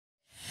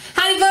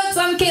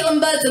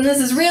Kaitlin Butts, and this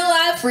is Real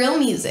Life, Real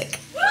Music.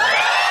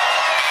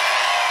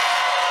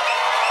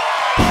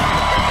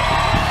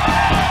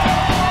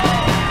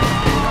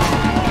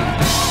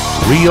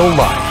 Real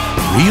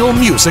Life, Real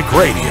Music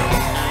Radio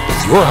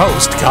with your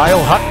host,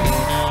 Kyle Hutton.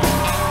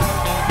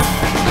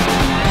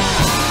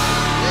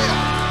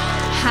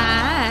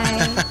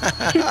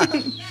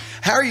 Hi.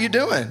 How are you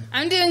doing?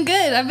 I'm doing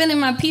good. I've been in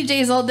my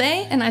PJs all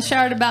day, and I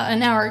showered about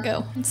an hour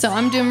ago, so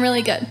I'm doing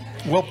really good.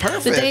 Well,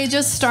 perfect. The day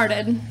just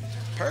started.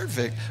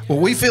 Perfect. Well,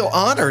 we feel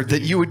honored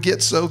that you would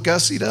get so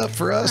gussied up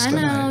for us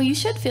tonight. I know. You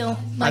should feel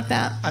like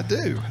that. I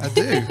do.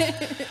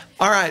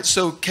 All right.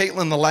 So,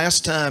 Kaitlin, the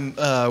last time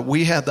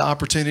we had the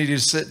opportunity to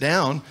sit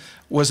down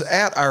was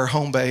at our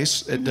home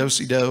base at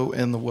Do-Si-Do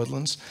in the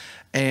Woodlands.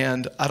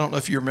 And I don't know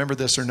if you remember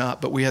this or not,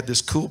 but we had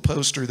this cool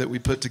poster that we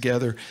put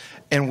together,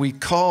 and we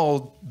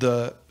called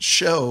the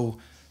show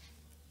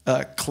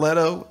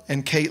Cleto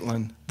and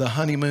Kaitlin, The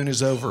Honeymoon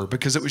is Over,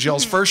 because it was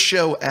y'all's first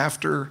show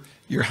after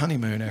your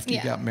honeymoon, after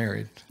you got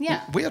married.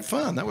 Yeah. We had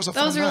fun. That was a fun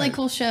That was a really night.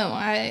 cool show.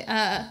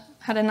 I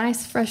had a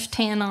nice fresh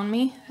tan on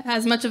me,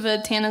 as much of a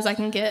tan as I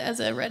can get as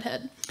a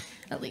redhead,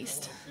 at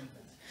least.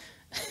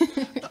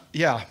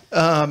 Yeah,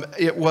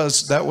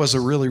 that was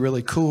a really,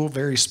 really cool,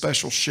 very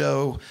special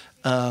show.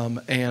 I'm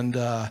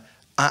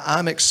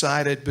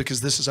excited because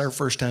this is our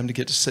first time to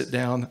get to sit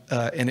down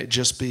and it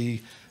just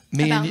be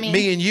me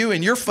and you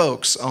and your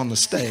folks on the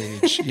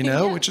stage, you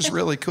know, which is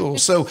really cool.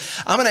 So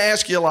I'm going to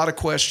ask you a lot of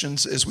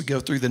questions as we go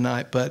through the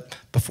night. But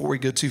before we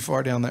go too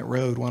far down that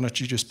road, why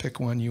don't you just pick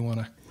one you want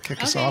to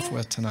kick us off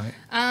with tonight?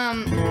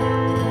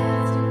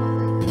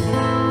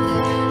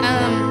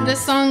 This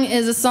song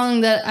is a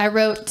song that I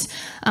wrote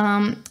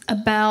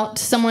about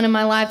someone in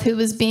my life who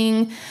was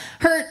being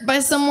hurt by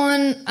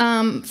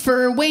someone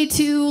for way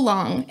too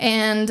long,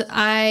 and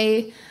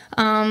I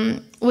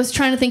was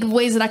trying to think of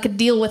ways that I could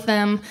deal with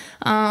them,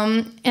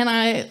 and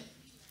I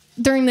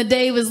during the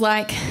day was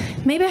like,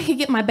 maybe I could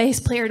get my bass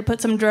player to put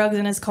some drugs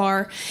in his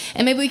car,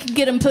 and maybe we could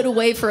get him put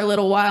away for a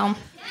little while,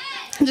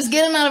 just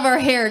get him out of our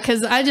hair,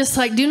 because I just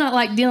do not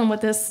like dealing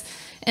with this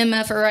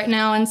MFer right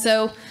now. And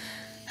so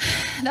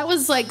that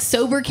was like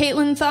sober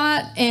Kaitlin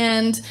thought,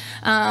 and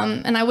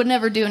I would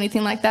never do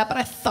anything like that, but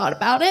I thought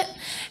about it.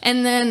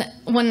 And then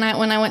one night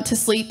when I went to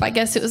sleep, I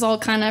guess it was all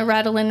kind of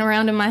rattling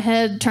around in my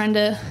head trying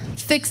to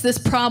fix this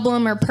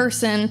problem or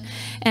person,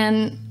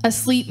 and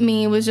asleep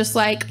me was just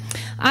like,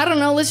 I don't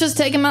know, let's just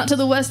take him out to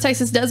the West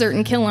Texas desert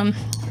and kill him.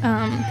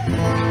 And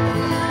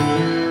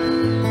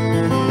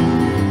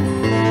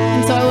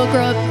so I woke her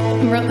up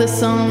and wrote this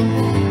song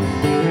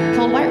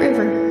called White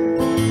River.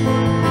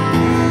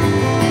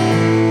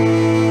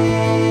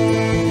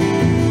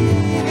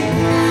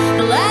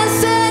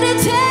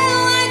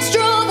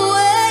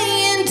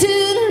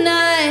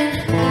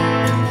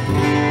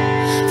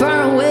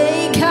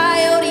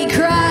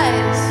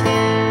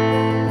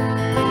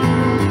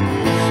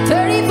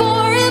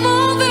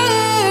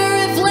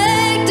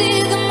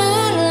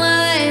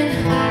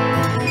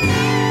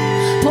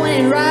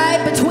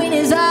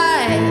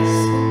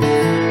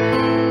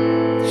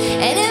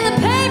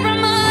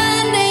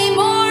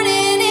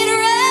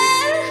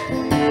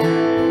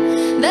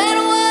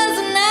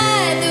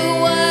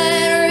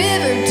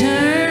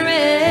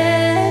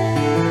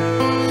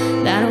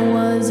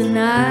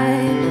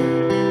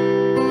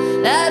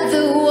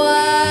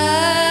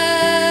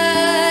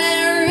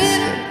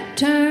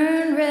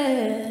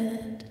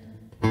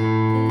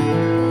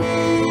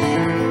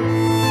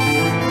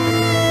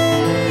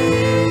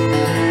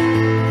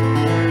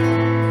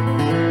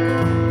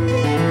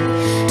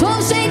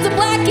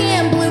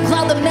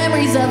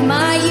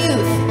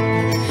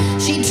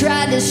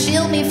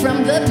 Shield me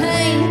from the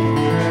pain,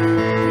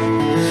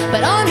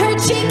 but on her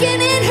cheek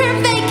and in her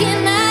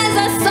vacant eyes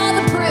I saw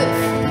the proof.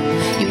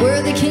 You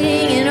were the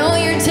king in all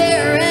your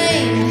terror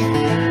reign.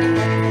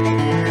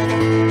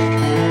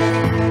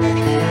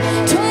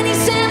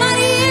 20-some-odd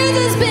years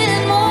has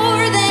been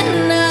more than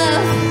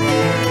enough,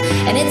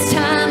 and it's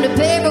time to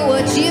pay for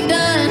what you've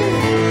done.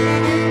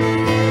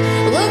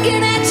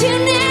 Looking at you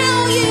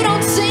now, you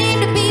don't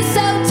seem to be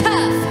so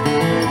tough,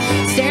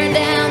 staring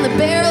down the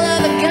barrel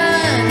of a gun.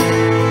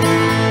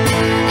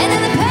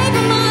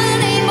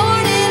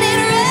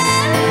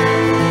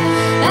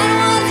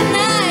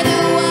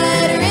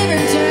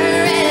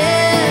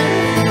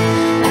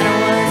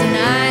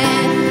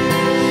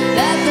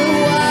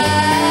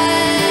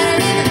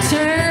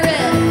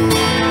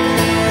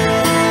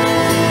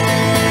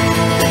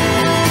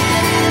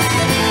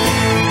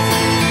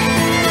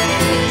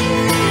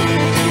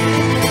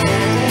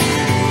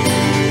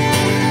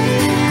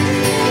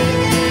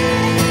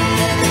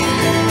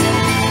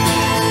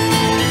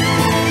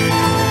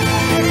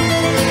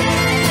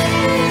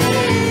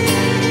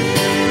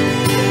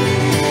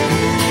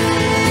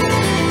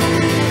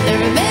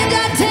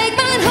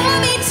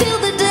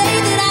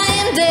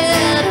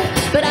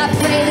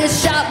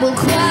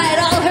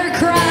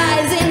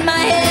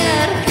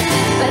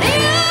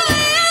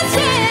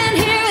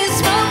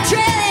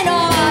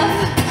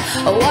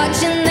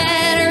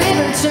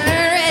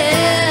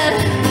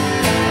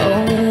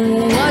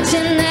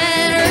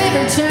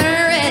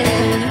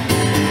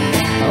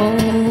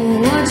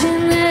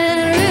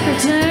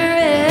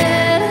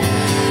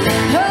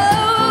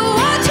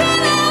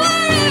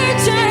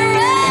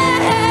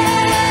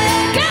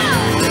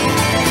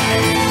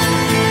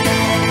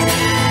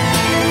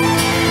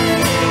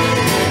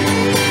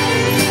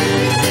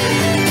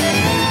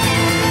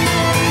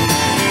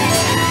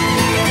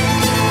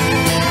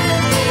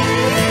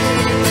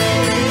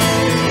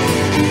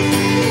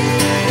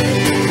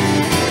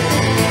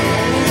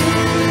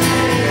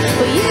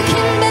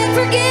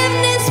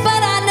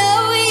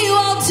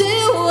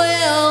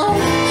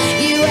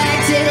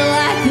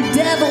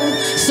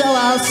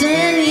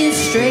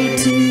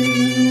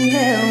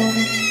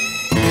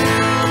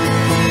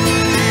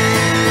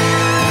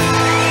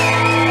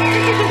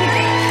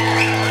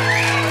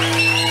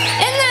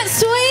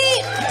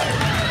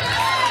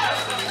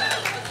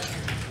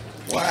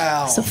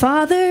 So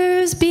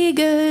fathers, be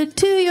good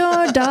to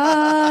your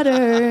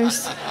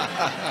daughters.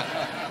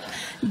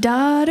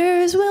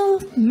 Daughters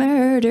will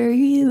murder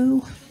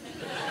you.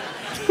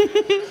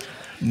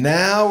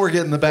 Now we're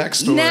getting the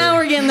backstory. Now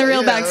we're getting the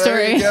real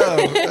backstory. There you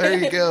go. There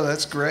you go.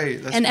 That's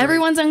great. That's and great.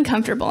 Everyone's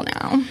uncomfortable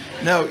now.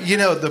 No,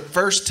 the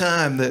first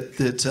time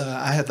that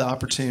I had the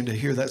opportunity to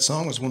hear that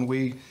song was when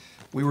we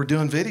were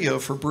doing video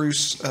for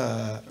Bruce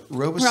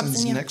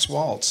Robeson's Next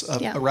Waltz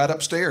right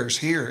upstairs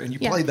here, and you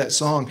played that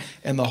song,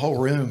 and the whole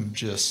room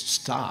just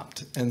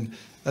stopped. And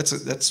that's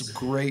a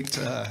great,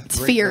 it's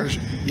great fear.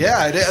 version.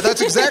 Yeah,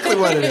 that's exactly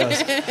what it is.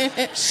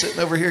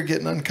 Sitting over here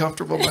getting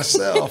uncomfortable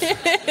myself.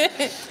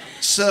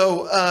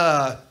 So,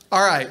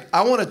 all right,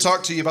 I want to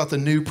talk to you about the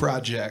new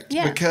project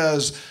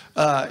because,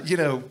 one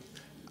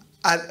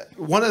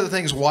of the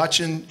things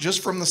watching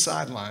just from the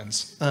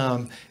sidelines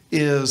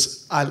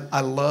is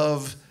I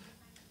love,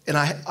 and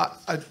I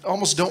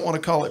almost don't want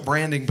to call it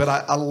branding, but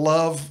I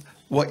love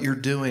what you're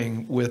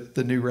doing with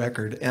the new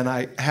record. And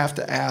I have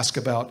to ask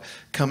about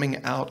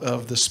coming out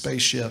of the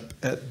spaceship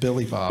at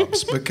Billy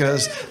Bob's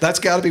because that's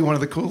got to be one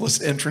of the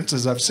coolest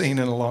entrances I've seen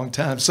in a long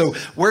time. So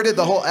where did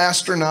the whole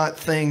astronaut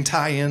thing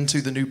tie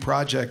into the new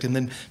project? And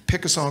then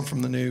pick a song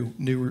from the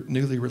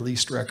newly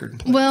released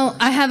record. Well,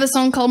 I have a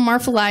song called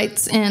Marfa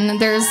Lights, and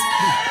there's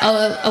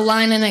a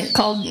line in it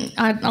called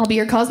I'll Be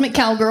Your Cosmic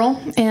Cowgirl.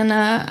 And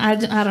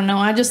I don't know,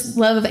 I just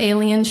love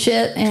alien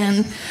shit,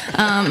 and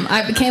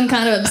I became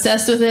kind of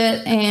obsessed with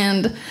it.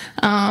 And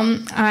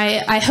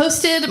I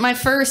hosted my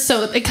first,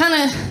 so it kind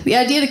of, the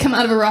idea to come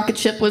out of a rocket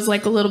ship was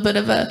like a little bit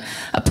of a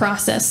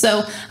process.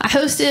 So I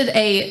hosted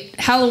a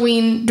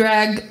Halloween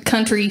drag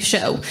country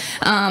show,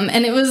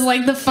 and it was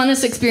like the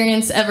funnest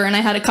experience ever. And I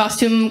had a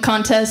costume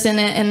contest in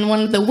it, and one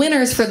of the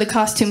winners for the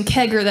costume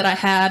kegger that I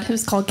had, it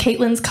was called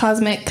Kaitlin's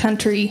Cosmic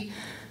Country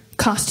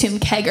Costume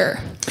Kegger.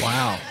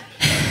 Wow.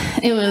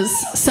 It was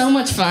so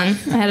much fun.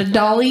 I had a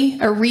Dolly,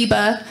 a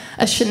Reba,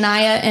 a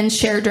Shania, and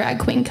Cher drag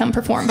queen come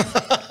perform.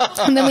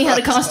 And then we had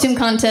a costume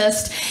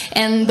contest,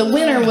 and the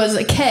winner was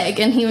a keg,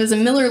 and he was a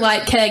Miller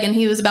Lite keg, and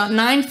he was about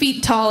 9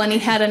 feet tall, and he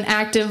had an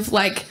active,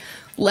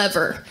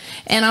 lever.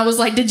 And I was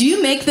like, did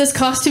you make this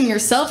costume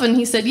yourself? And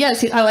he said,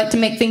 yes, I like to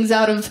make things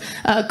out of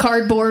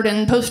cardboard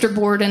and poster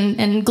board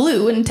and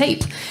glue and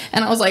tape.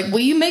 And I was like, will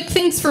you make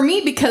things for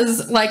me?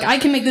 Because I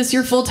can make this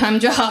your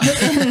full-time job.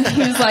 And he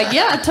was like,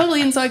 yeah,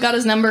 totally. And so I got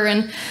his number,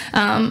 and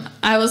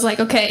I was like,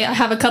 okay,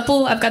 I've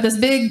got this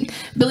big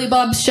Billy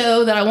Bob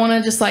show that I want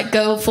to just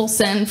go full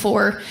send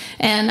for.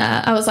 And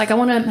I was like, I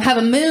want to have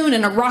a moon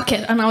and a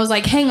rocket. And I was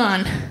like, hang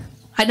on.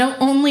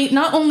 Not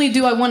only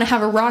do I want to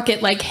have a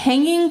rocket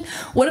hanging,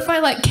 what if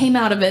I came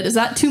out of it? Is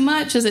that too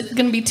much? Is it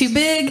going to be too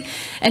big?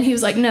 And he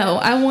was like, no,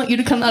 I want you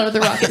to come out of the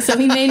rocket. So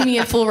he made me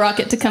a full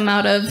rocket to come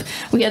out of.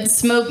 We had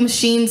smoke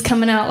machines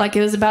coming out like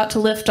it was about to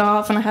lift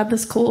off, and I had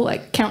this cool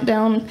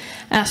countdown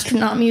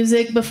astronaut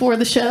music before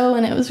the show,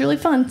 and it was really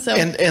fun. So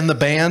and the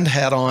band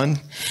had on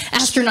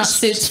astronaut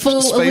suits,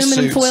 full space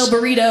aluminum suits. foil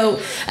burrito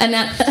and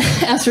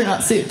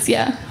astronaut suits.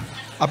 Yeah.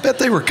 I bet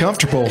they were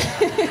comfortable.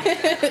 They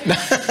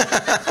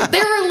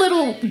were a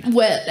little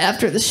wet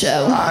after the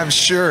show. I'm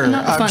sure.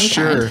 Not the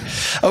fun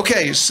kind.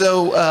 Okay,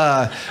 so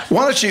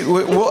why don't you?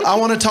 I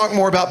want to talk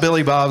more about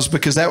Billy Bob's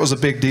because that was a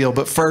big deal.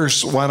 But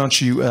first, why don't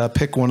you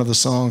pick one of the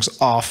songs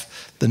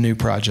off the new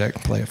project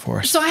and play it for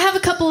us? So I have a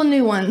couple of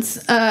new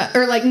ones,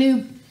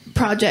 new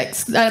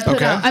projects that I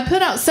put out. I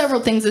put out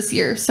several things this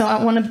year, so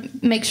I want to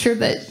make sure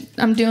that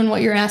I'm doing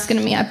what you're asking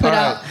of me. I put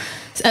out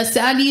a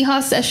Sad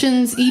Yeehaw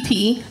Sessions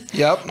EP.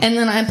 Yep. And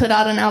then I put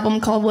out an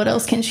album called What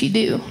Else Can She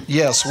Do?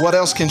 Yes, What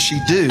Else Can She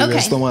Do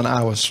is the one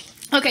I was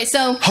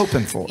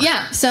hoping for.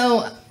 Yeah,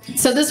 so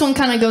this one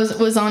kind of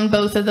was on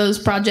both of those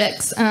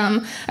projects.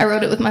 I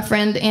wrote it with my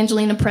friend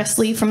Angelina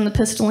Presley from the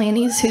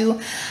Pistolantes, who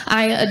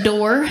I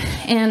adore,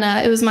 and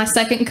it was my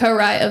second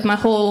co-write of my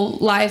whole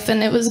life,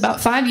 and it was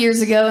about 5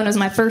 years ago, and it was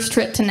my first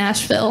trip to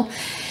Nashville.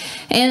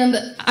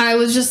 And I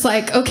was just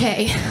like,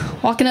 okay,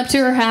 walking up to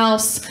her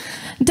house,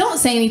 don't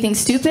say anything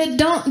stupid.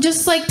 Don't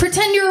just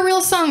pretend you're a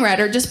real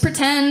songwriter. Just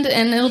pretend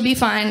and it'll be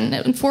fine.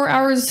 In 4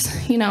 hours,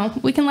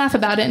 we can laugh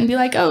about it and be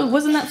like, oh,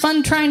 wasn't that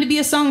fun trying to be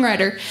a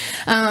songwriter?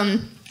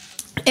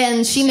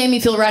 And she made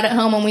me feel right at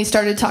home when we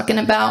started talking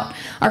about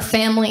our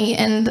family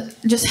and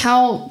just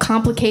how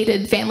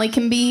complicated family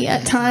can be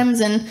at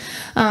times, and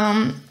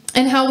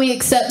how we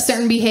accept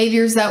certain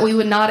behaviors that we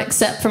would not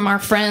accept from our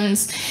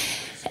friends.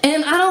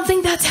 And I don't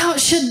think that's how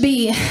it should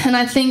be. And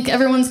I think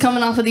everyone's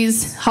coming off of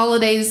these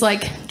holidays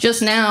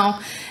just now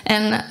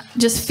and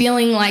just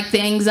feeling the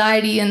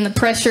anxiety and the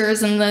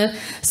pressures and the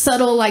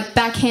subtle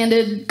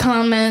backhanded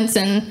comments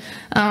and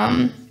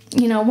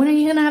when are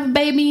you gonna have a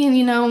baby,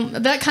 and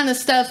that kind of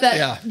stuff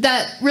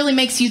that really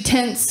makes you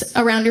tense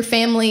around your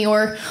family,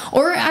 or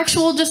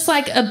actual just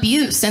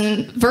abuse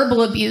and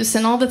verbal abuse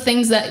and all the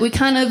things that we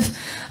kind of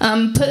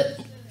put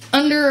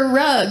under a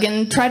rug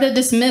and try to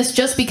dismiss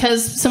just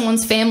because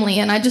someone's family.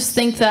 And I just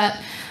think that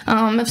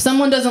if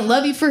someone doesn't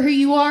love you for who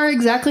you are,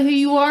 exactly who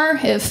you are,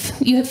 if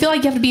you feel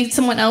like you have to be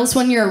someone else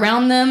when you're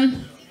around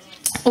them,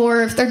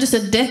 or if they're just a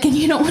dick and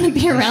you don't want to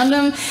be around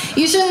them,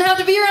 you shouldn't have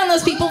to be around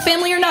those people,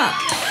 family or not.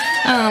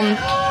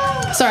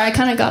 Sorry, I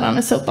kind of got on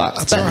a soapbox.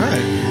 That's all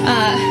right.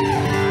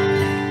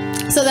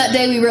 So that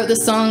day we wrote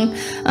this song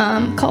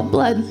called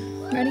Blood.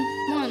 Ready?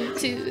 1,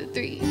 2,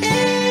 3.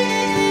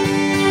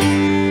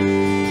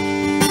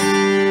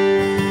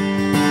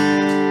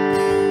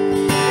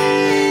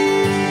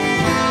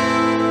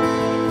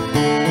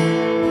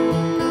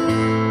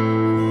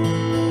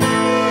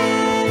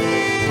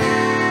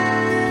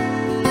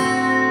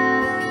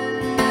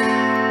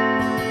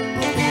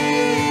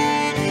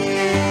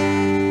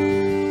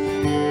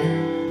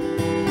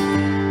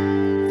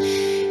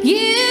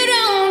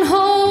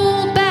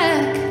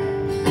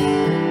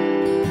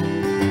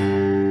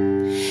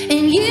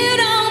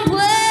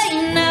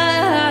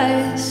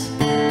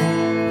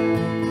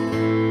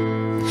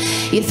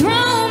 You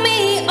throw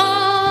me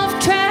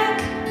off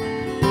track,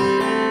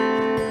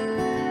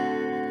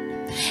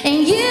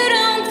 and you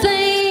don't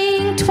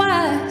think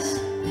twice.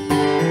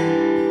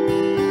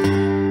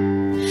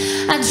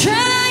 I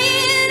try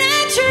and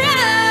I try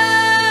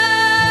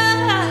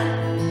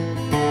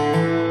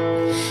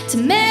to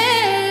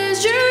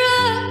measure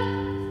up.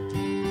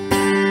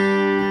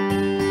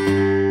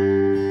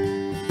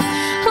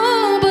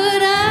 Oh,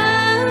 but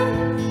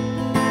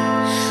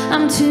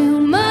I'm too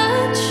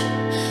much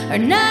or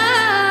not.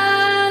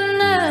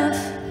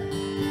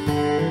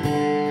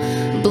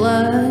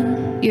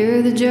 Blood,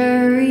 you're the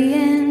jury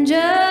and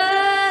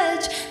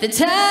judge. The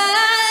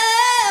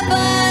tie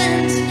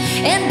binds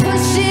and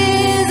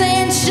pushes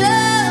and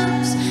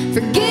shoves,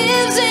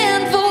 forgives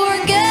and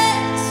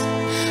forgets,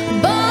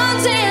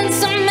 bonds and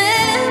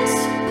cements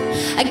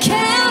a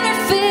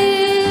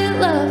counterfeit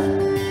love.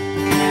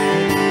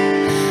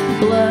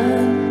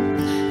 Blood,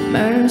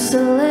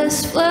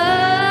 merciless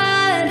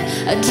flood,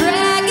 a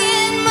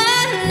dragging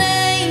my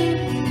name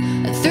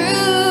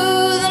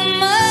through the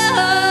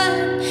mud,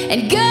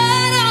 and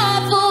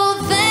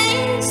god-awful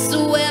things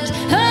swept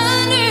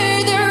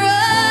under the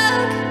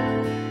rug.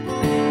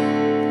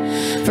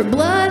 For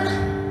blood,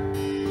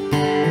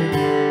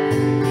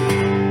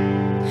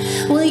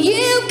 will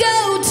you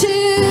go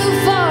too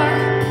far?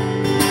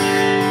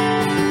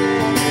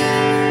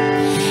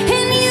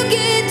 And you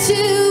get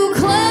too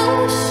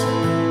close,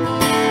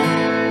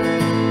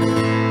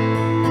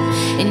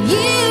 and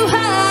you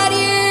hide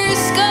your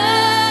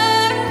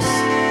scars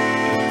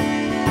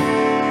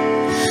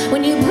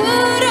when you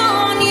put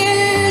on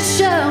your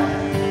show.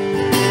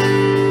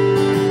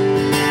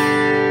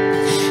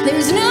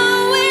 There's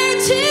nowhere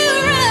to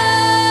run.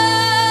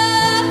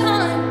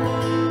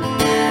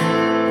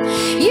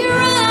 You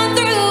run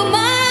through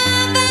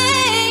my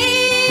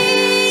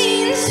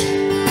veins,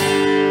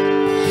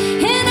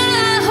 and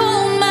I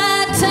hold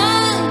my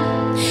tongue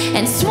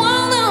and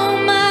swallow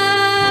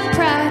my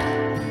pride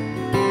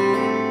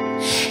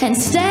and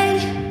stay.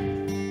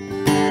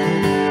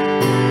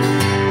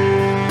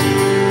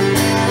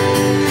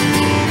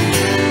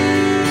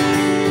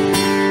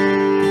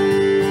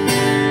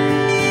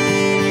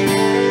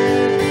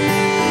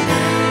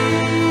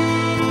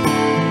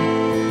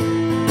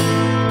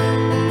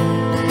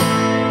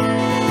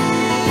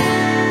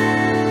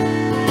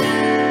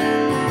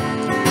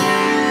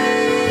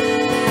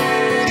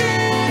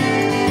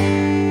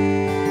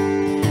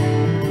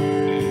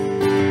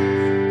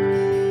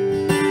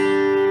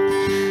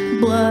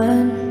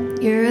 Blood,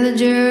 you're the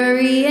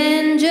jury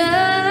and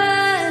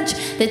judge.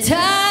 The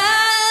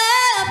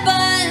tie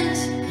binds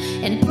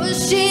and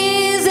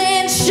pushes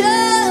and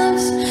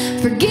shoves,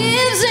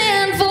 forgives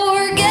and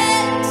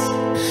forgets,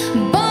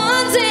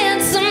 bonds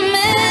and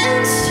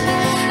cements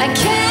a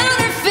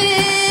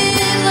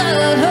counterfeit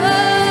love.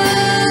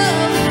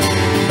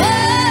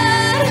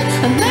 Blood,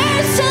 a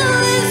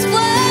merciless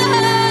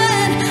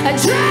flood, a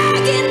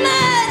dragging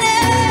my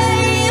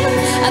name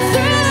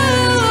through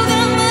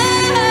the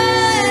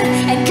mud,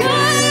 and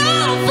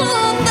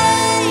god-awful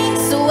things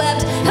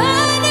swept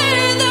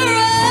under the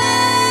rug.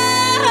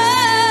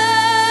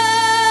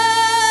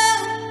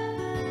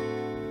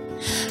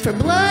 For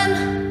blood,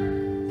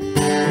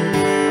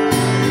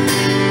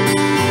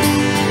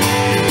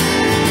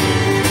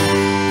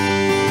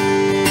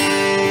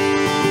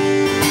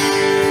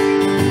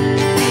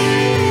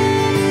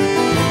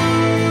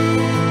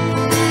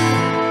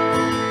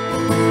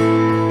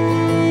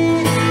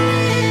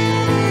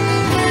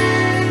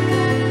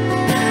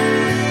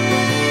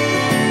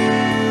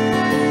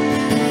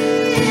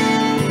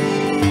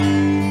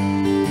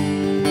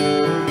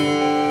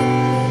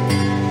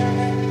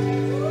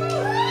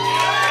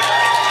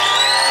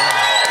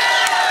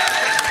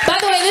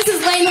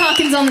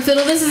 on the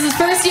fiddle. This is his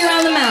first year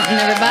on the mountain,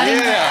 everybody.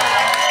 Yeah.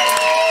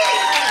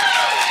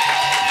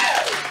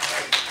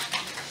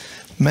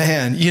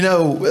 Man, you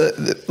know,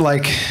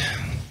 like,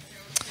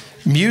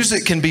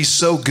 music can be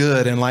so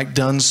good and like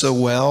done so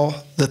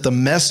well that the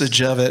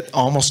message of it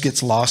almost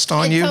gets lost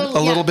on you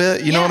a little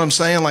bit. You know what I'm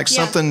saying? Like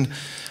something,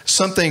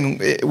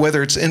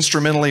 whether it's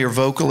instrumentally or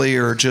vocally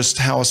or just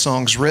how a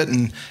song's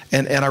written.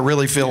 And I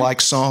really feel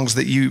like songs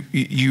that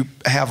you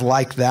have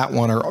like that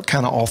one are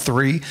kind of all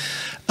three.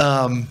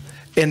 And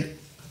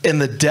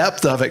and the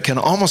depth of it can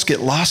almost get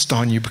lost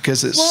on you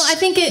because it's I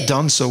think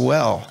done so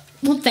well.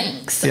 Well,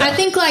 thanks. Yeah.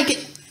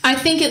 I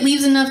think it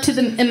leaves enough to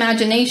the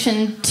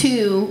imagination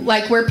too,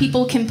 like where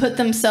people can put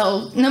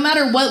themselves, no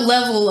matter what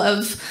level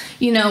of,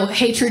 you know,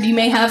 hatred you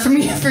may have for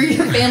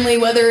your family,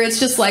 whether it's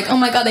just like, oh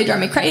my God, they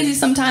drive me crazy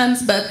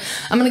sometimes, but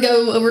I'm going to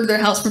go over to their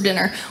house for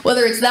dinner.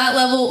 Whether it's that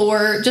level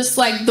or just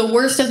like the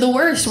worst of the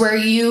worst where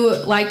you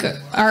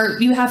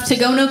you have to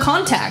go no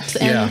contact.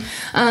 And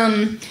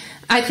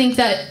I think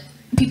that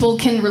people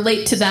can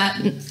relate to that.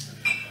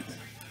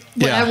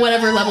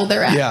 Whatever level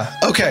they're at. Yeah.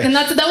 Okay. And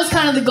that was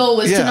kind of the goal,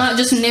 was to not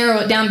just narrow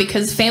it down,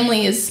 because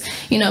family is,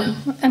 you know,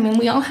 I mean,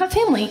 we all have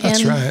family, That's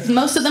and right.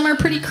 most of them are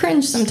pretty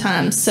cringe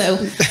sometimes. So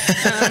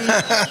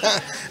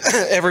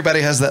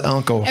everybody has that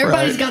uncle.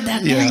 Everybody's right? got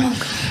that dang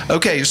uncle.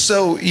 Okay.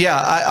 So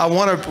I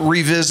want to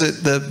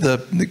revisit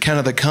the kind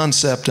of the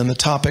concept and the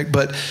topic,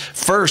 but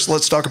first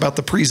let's talk about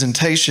the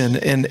presentation,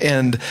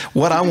 and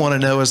what I want to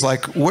know is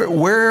like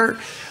who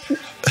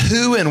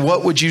and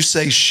what would you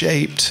say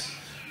shaped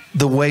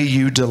the way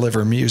you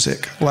deliver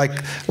music?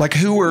 Like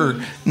who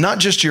are not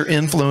just your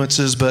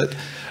influences, but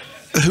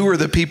who are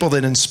the people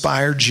that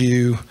inspired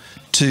you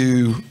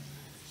to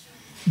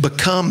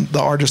become the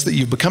artist that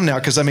you've become now?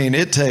 Because I mean,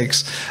 it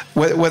takes,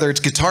 whether it's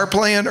guitar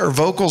playing or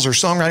vocals or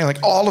songwriting,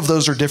 like all of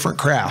those are different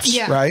crafts,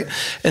 right?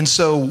 And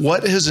so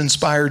what has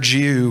inspired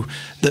you,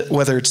 that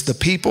whether it's the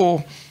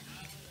people,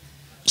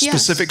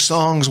 specific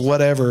songs,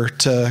 whatever,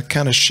 to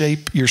kind of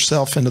shape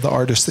yourself into the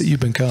artist that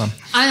you've become?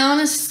 I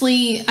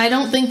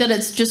don't think that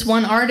it's just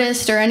one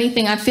artist or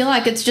anything. I feel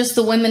like it's just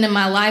the women in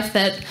my life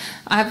that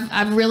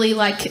I've really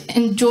like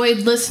enjoyed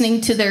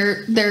listening to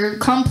their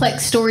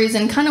complex stories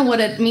and kind of what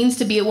it means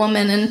to be a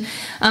woman.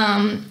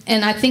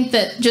 And I think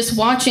that just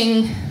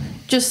watching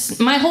just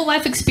my whole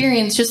life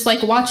experience, just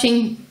like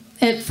watching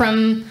it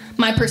from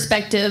my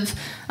perspective,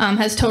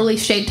 has totally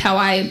shaped how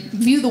I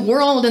view the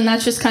world, and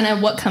that's just kind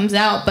of what comes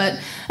out. But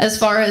as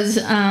far as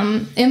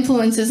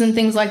influences and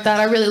things like that,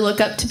 I really look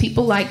up to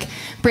people like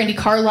Brandi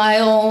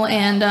Carlile,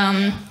 and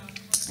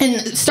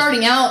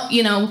starting out,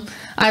 you know,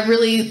 I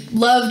really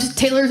loved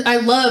Taylor. I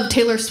love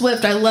Taylor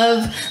Swift. I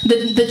love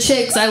the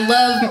Chicks. I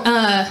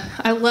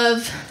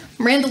love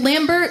Miranda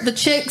Lambert, the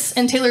Chicks,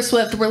 and Taylor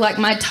Swift were like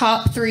my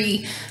top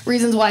 3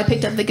 reasons why I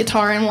picked up the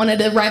guitar and wanted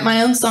to write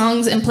my own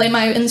songs and play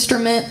my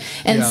instrument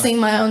and sing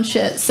my own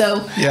shit. So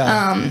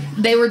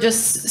they were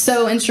just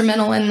so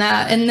instrumental in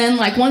that. And then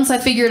like once I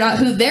figured out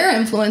who their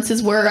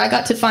influences were, I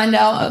got to find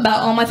out about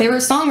all my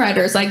favorite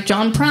songwriters like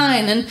John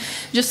Prine, and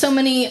just so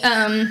many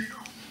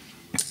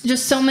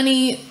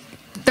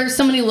there's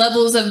so many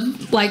levels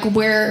of like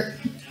where,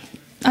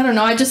 I don't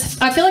know, I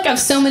feel like I have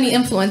so many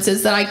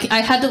influences that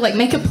I had to like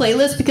make a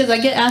playlist, because I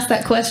get asked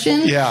that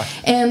question. Yeah.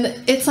 And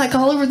it's like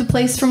all over the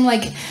place, from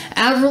like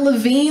Avril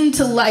Lavigne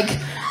to like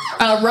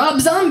Rob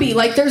Zombie.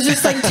 Like there's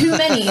just like too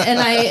many.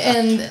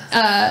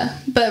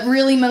 But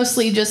really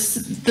mostly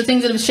just the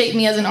things that have shaped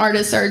me as an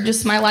artist are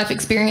just my life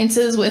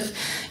experiences with,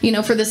 you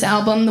know, for this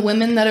album, the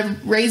women that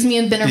have raised me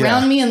and been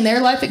around me and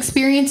their life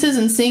experiences,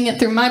 and seeing it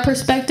through my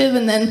perspective,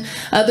 and then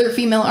other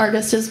female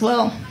artists as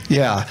well.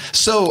 Yeah.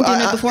 So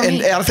I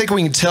think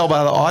we can tell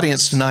by the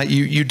audience tonight,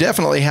 you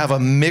definitely have a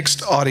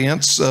mixed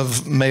audience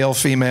of male,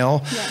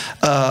 female,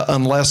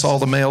 unless all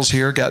the males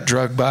here got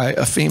drugged by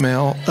a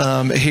female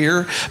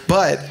here.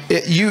 But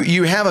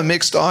you have a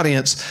mixed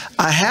audience.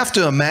 I have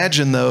to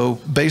imagine, though,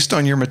 based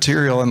on your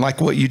material and like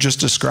what you just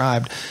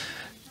described,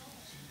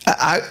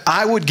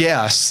 I would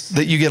guess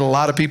that you get a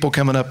lot of people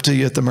coming up to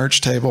you at the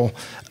merch table,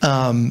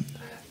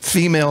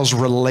 females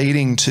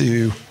relating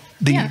to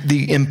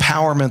the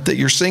empowerment that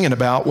you're singing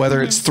about,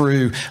 whether it's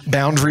through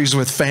boundaries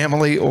with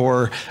family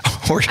or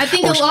I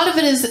think a lot of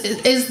it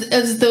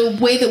is the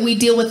way that we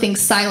deal with things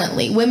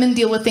silently. Women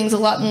deal with things a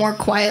lot more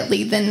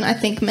quietly than I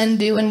think men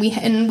do, and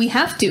we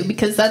have to,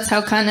 because that's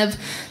how kind of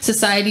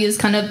society has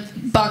kind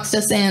of boxed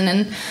us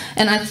in,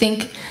 and I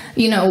think,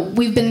 you know,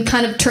 we've been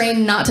kind of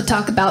trained not to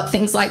talk about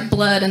things like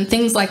blood and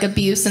things like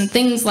abuse and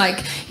things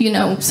like, you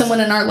know, someone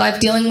in our life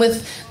dealing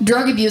with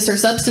drug abuse or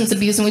substance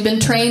abuse, and we've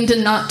been trained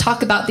to not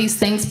talk about these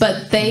things,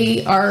 but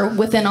they are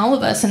within all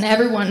of us, and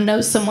everyone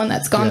knows someone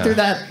that's gone through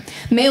that,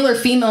 male or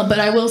female. But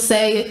I will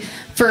say,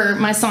 for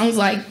my songs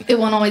like It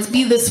Won't Always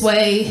Be This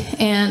Way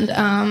and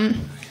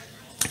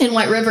in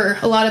White River,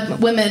 a lot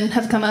of women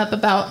have come up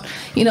about,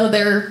 you know,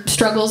 their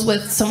struggles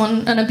with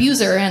an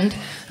abuser, and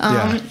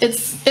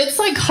it's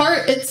like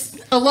hard. It's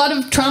a lot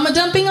of trauma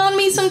dumping on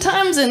me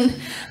sometimes, and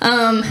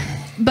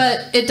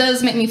but it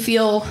does make me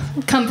feel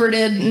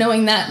comforted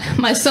knowing that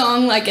my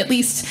song, like, at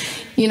least,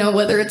 you know,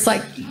 whether it's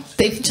like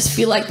they just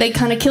feel like they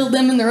kind of killed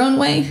them in their own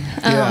way.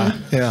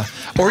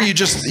 Or you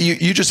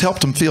just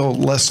helped them feel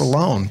less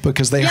alone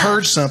because they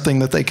heard something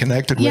that they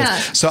connected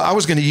with. So I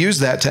was going to use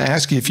that to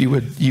ask you if you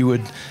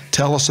would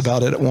tell us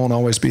about It Won't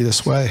Always Be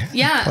This Way.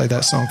 Play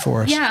that song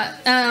for us.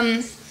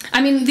 I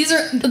mean,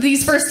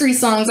 these first 3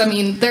 songs, I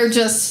mean, they're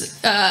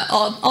just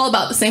all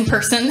about the same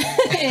person.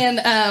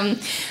 And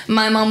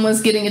my mom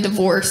was getting a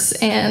divorce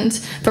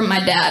from my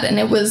dad, and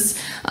it was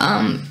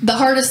the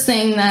hardest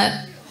thing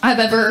that I've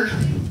ever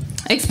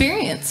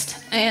experienced.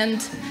 And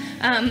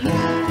God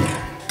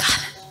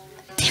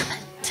damn it.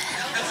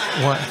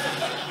 What?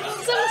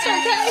 Someone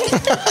start crying.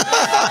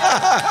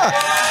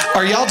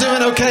 Are y'all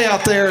doing okay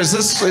out there? Is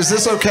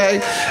this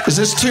okay? Is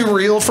this too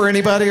real for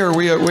anybody, or are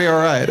we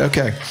all right?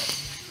 Okay.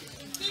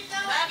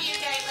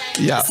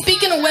 Yeah.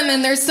 Speaking of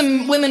women, there's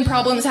some women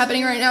problems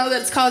happening right now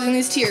that's causing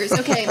these tears.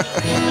 Okay.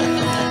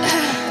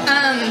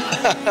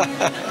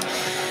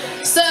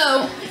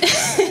 So,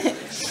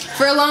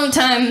 for a long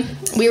time,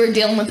 we were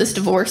dealing with this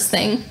divorce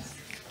thing,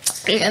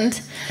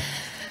 and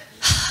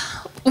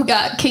we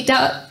got kicked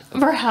out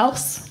of our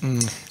house.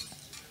 God,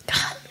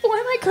 why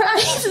am I crying?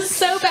 This is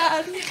so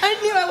bad.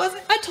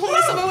 I told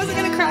myself I wasn't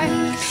gonna cry.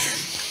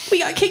 We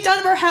got kicked out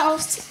of our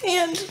house,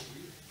 and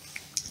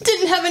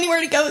didn't have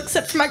anywhere to go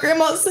except for my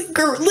grandma's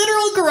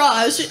literal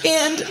garage,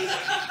 and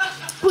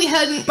we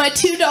had my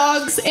 2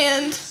 dogs,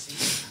 and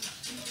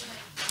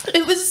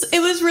it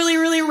was really,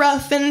 really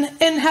rough, and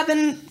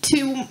having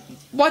to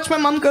watch my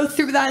mom go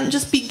through that and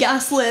just be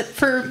gaslit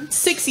for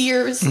 6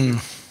 years.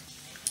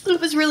 It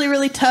was really,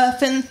 really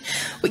tough, and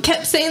we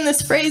kept saying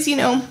this phrase, you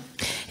know,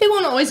 it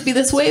won't always be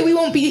this way. We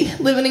won't be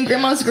living in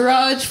grandma's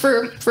garage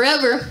for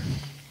forever.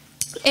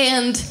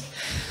 And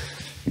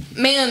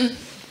man,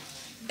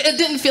 it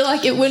didn't feel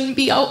like it wouldn't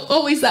be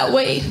always that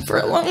way for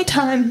a long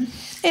time.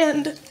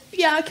 And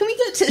yeah, can we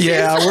get tissues?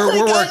 Yeah,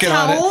 we're working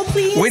towel, on it.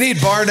 please? We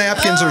need bar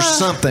napkins or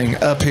something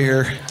up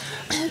here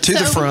to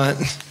the front.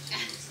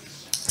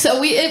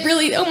 So it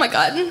really, oh my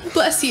God,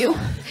 bless you.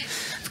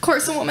 Of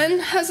course a woman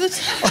has it.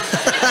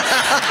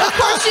 Of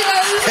course she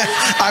does.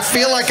 I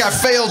feel like I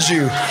failed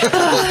you.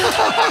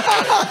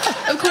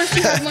 Of course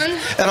you have one.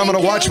 And I'm going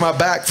to watch my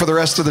back for the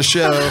rest of the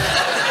show.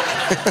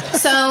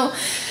 So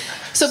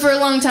for a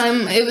long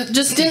time, it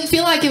just didn't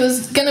feel like it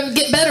was going to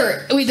get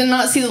better. We did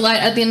not see the light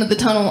at the end of the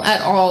tunnel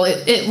at all.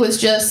 It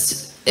was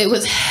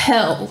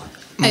hell.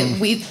 And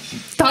we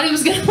thought he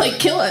was going to like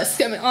kill us,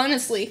 I mean,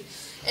 honestly.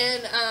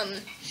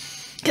 And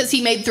because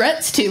he made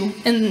threats too.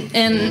 And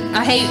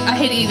I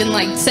hate even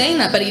like saying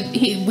that, but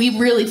we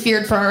really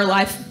feared for our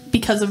life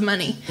because of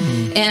money.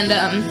 And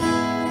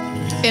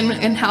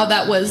how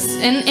that was,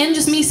 and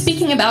just me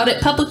speaking about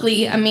it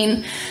publicly. I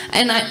mean,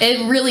 and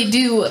I really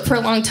do for a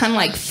long time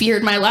like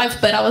feared my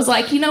life, but I was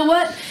like, you know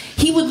what?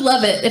 He would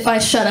love it if I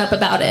shut up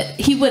about it.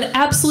 He would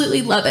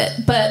absolutely love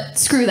it, but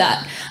screw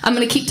that. I'm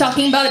gonna keep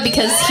talking about it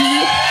because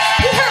he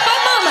hurt my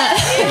mama.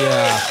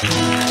 Yeah.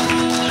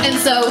 And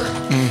so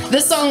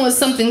this song was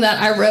something that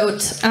I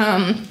wrote.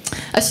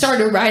 I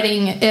started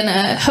writing in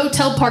a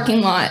hotel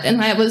parking lot,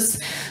 and I was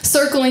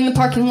circling the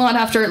parking lot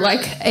after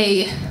like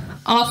a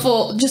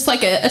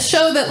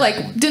show that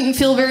like didn't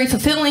feel very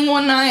fulfilling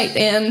one night,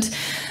 and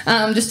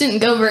just didn't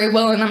go very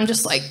well. And I'm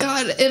just like,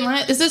 God,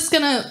 is this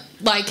gonna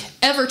like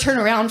ever turn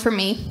around for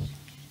me?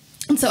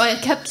 And so I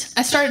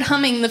started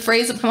humming the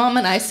phrase of my mom,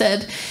 and I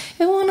said,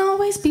 it won't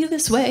always be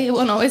this way. It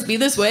won't always be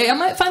this way. I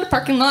might find a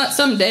parking lot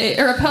someday,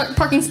 or a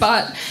parking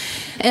spot.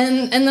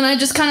 And then I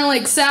just kind of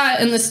like sat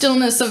in the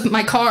stillness of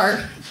my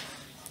car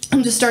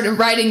and just started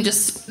writing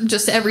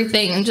just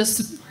everything and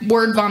just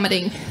word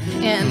vomiting.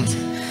 And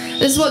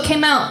this is what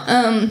came out.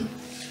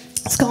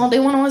 It's called It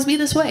Won't Always Be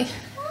This Way.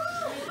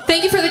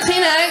 Thank you for the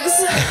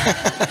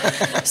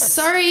Kleenex.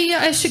 Sorry,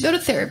 I should go to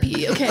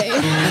therapy. Okay.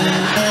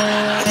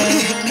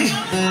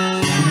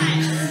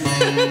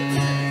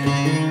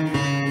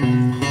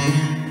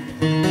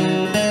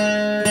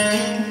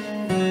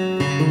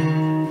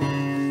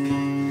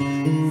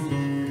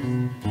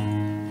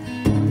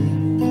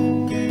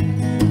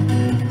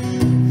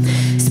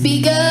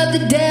 Speak of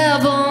the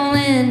devil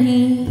and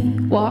he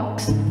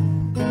walks.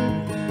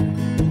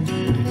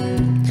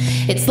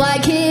 It's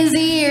like his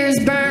ears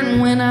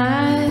burn when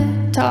I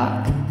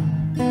talk.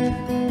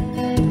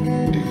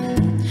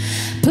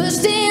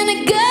 Pushed in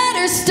a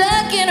gutter,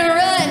 stuck in a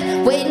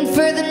rut, waiting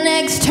for the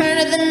next turn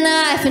of the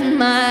knife in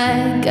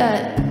my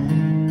gut.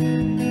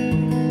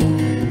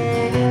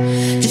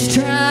 Just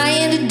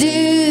trying to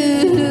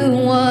do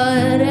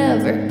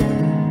whatever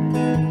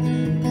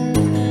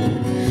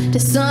to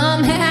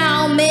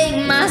somehow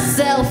make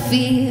myself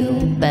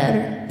feel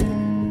better.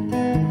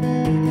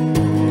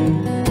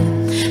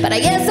 But I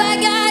guess I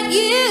got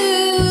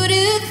you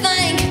to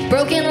thank,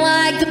 broken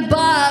like the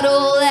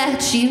bottle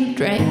that you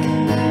drank.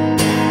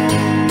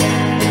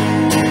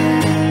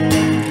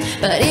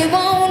 But it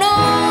won't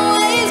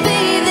always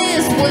be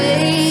this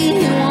way.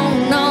 It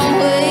won't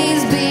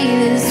always be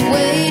this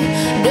way.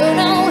 Don't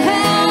know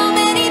how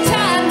many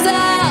times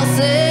I'll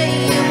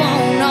say it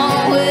won't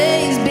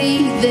always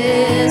be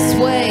this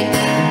way.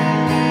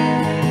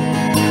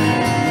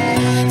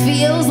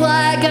 Feels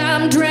like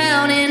I'm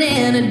drowning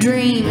in a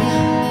dream,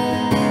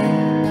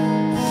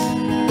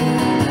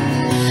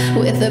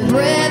 with a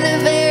breath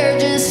of air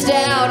just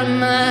out of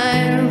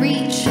my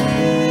reach.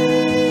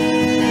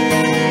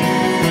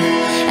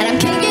 And I'm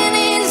kicking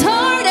as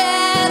hard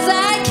as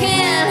I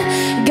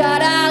can.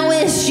 God, I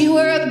wish you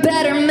were a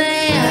better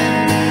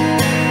man.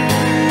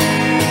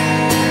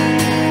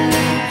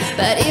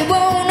 But it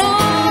won't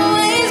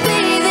always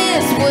be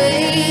this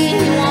way.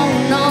 It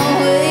won't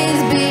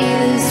always be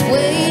this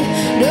way.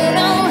 Don't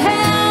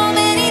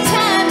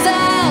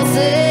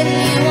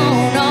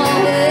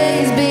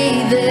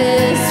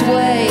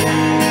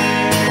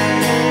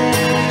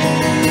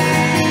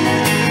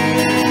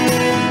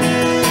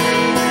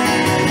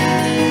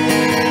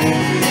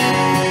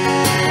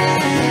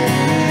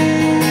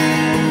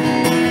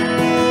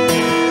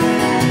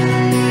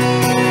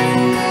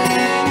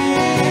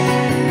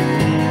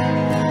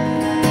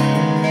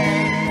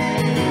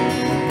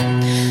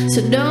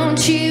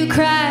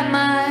cry,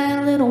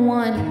 my little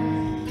one.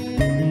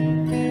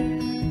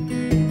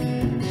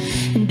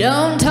 And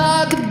don't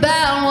talk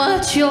about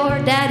what your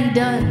daddy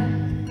done.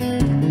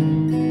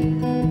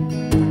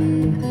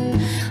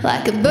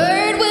 Like a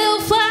bird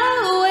will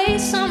fly away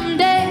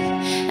someday,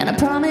 and I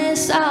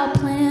promise I'll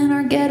plan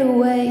our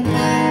getaway.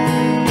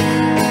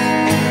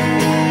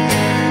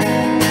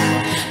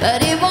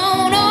 But it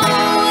won't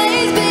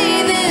always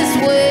be this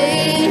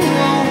way. It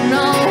won't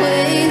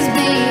always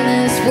be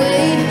this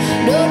way.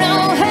 Don't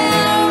know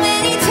how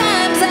many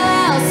times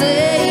I'll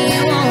say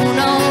it won't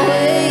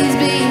always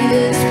be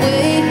this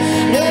way.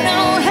 Don't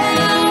know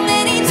how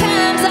many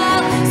times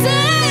I'll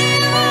say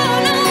it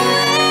won't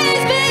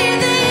always be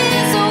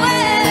this way.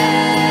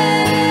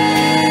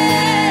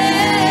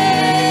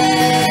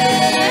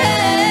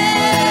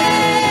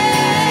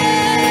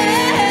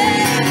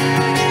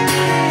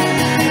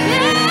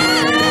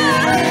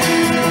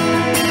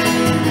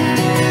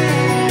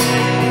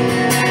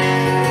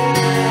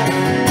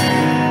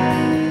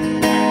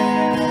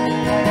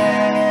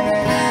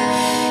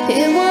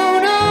 It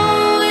won't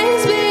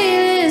always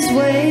be this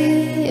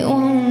way. It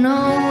won't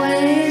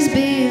always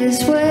be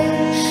this way.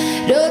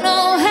 Don't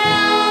know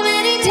how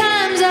many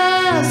times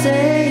I'll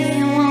say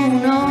it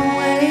won't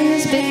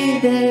always be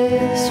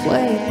this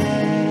way.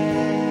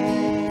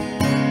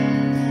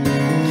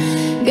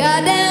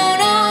 Got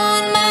down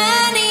on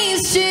my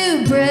knees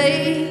to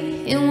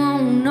pray. It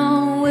won't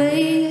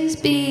always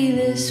be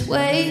this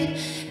way.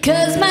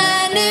 'Cause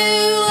my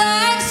new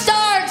life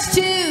starts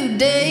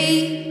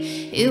today.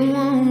 It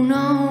won't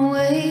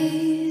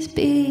always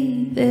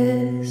be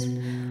this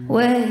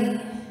way.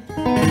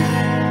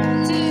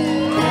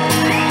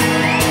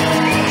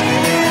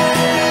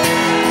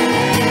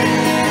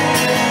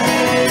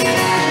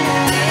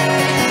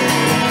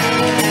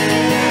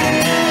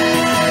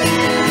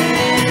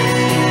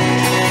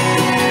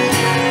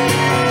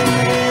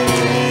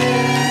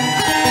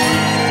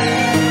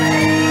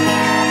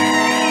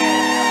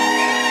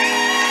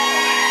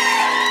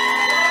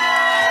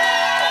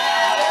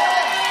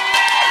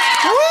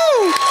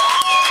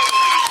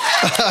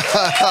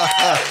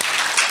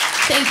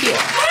 Thank you.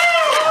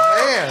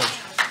 Man,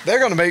 they're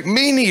going to make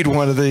me need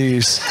one of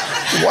these.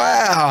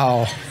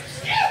 Wow.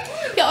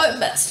 Y'all are the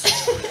best.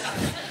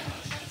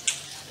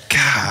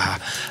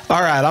 God.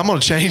 All right, I'm going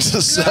to change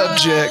the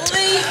subject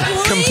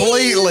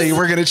completely.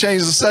 We're going to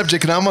change the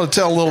subject, and I'm going to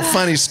tell a little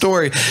funny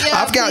story.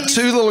 I've got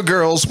two little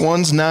girls.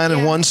 One's 9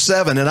 and one's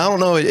 7. And I don't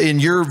know, in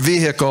your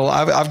vehicle,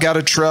 I've got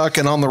a truck,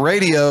 and on the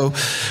radio,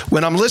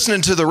 when I'm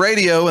listening to the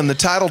radio and the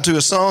title to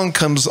a song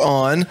comes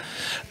on,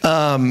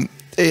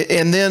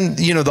 and then,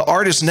 you know, the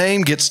artist's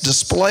name gets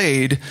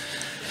displayed.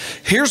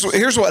 Here's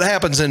what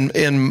happens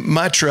in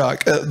my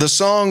truck. The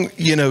song,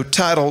 you know,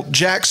 title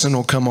Jackson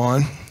will come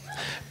on,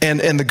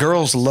 and the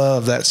girls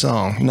love that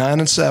song, 9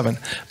 and 7.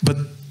 But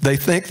they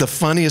think the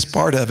funniest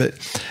part of it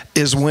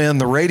is when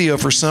the radio,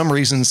 for some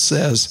reason,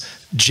 says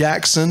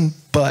Jackson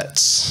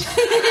Butts.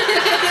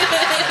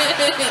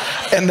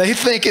 And they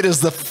think it is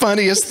the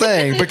funniest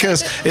thing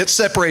because it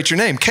separates your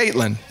name,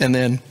 Kaitlin, and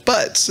then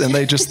Butts, and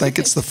they just think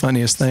it's the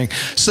funniest thing.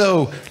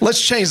 So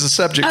let's change the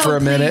subject for a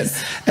minute,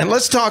 and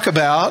let's talk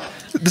about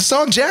the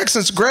song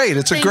Jackson's great.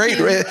 It's a great,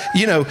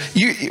 you know,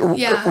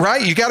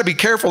 right? You got to be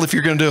careful if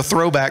you're going to do a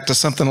throwback to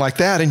something like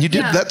that, and you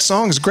did. That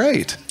song's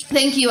great.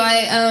 Thank you.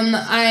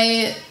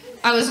 I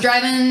was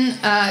driving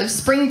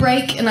spring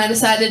break, and I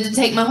decided to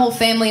take my whole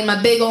family in my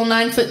big old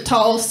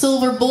 9-foot-tall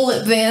silver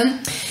Bullet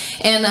van.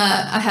 And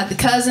I had the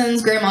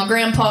cousins, grandma,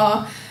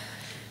 grandpa,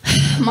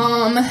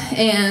 mom,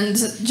 and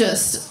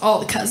just all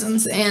the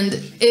cousins. And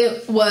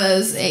it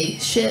was a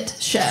shit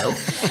show.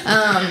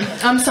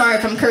 I'm sorry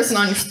if I'm cursing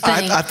on your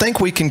thing. I think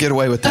we can get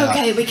away with that.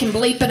 Okay, we can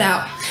bleep it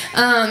out.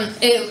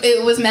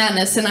 It was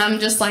madness. And I'm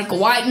just like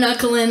white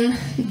knuckling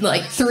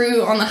like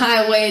through on the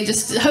highway,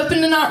 just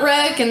hoping to not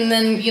wreck. And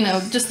then, you know,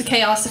 just the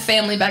chaos of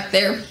family back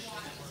there.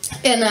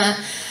 And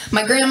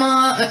my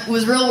grandma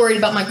was real worried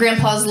about my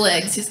grandpa's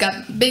legs. He's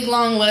got big,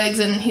 long legs,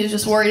 and he was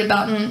just worried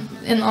about him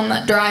on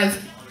that drive.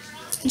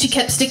 She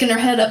kept sticking her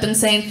head up and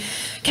saying,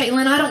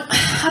 "Kaitlin,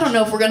 I don't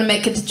know if we're going to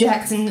make it to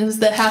Jackson." It was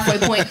the halfway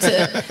point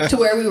to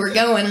where we were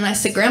going. And I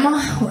said, "Grandma,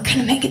 we're going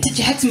to make it to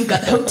Jackson. We've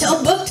got the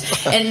hotel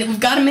booked, and we've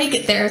got to make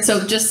it there.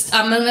 So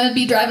I'm going to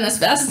be driving as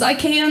fast as I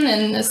can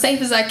and as safe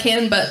as I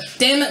can. But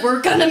damn it,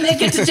 we're going to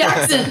make it to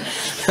Jackson."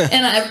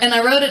 And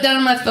I wrote it down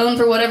on my phone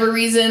for whatever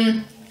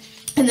reason.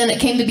 And then it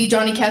came to be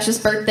Johnny Cash's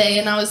birthday,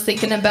 and I was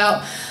thinking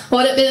about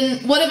what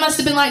it must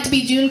have been like to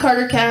be June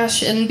Carter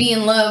Cash and be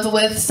in love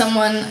with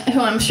someone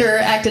who I'm sure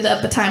acted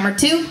up a time or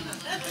two.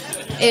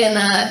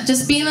 And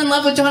just being in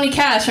love with Johnny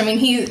Cash. I mean,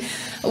 he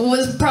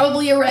was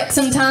probably a wreck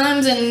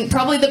sometimes and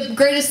probably the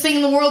greatest thing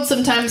in the world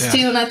sometimes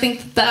too. And I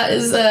think that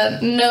is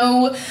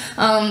no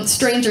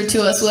stranger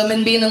to us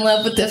women, being in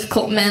love with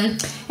difficult men.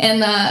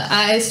 And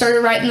I started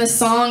writing this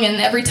song,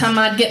 and every time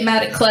I'd get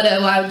mad at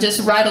Cleto, I would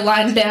just write a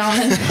line down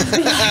and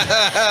be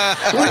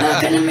like, "We're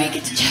not gonna make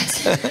it to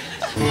Jackson."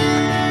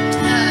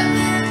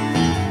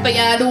 But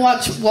yeah, I had to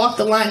walk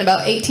the line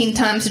about 18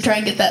 times to try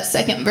and get that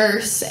second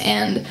verse.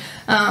 And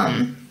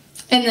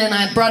And then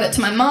I brought it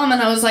to my mom,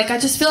 and I was like, I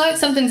just feel like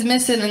something's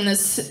missing in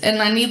this,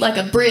 and I need like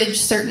a bridge,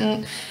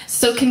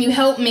 so can you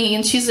help me?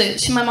 And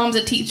my mom's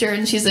a teacher,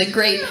 and she's a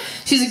great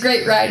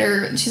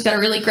writer, and she's got a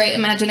really great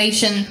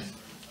imagination.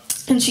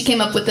 And she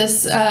came up with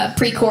this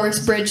pre-chorus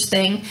bridge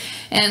thing,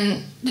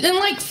 and in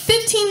like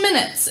 15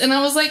 minutes, and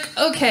I was like,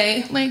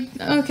 okay,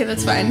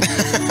 that's fine.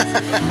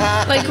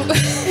 Like,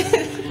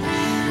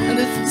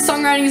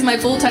 songwriting is my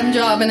full-time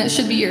job, and it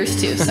should be yours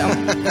too. So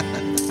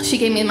she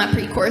gave me my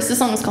pre-chorus. This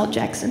song is called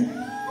Jackson.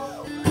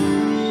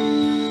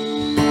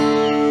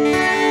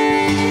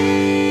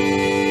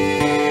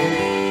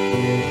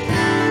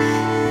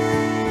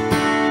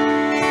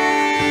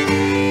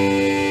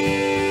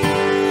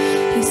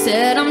 He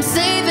said, I'm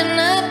saving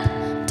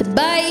up to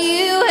buy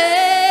you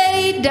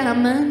a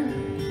diamond.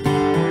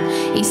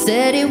 He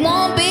said it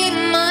won't be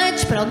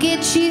much, but I'll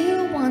get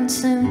you one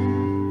soon.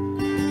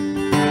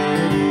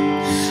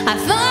 I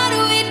thought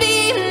we'd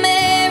be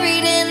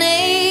married in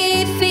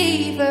a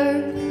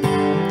fever.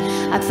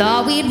 I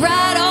thought we'd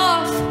ride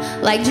off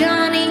like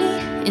Johnny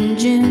and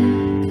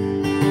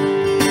June.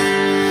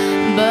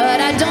 But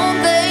I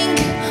don't think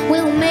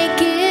we'll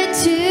make it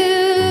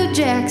to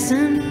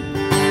Jackson.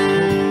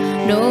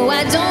 No,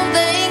 I don't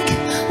think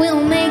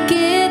we'll make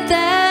it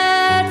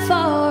that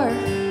far.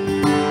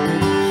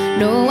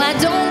 No, I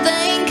don't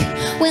think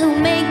we'll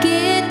make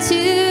it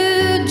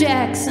to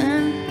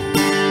Jackson.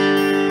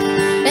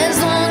 As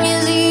long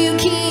as you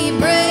keep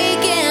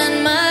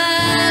breaking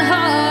my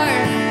heart.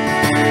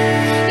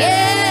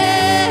 Yeah.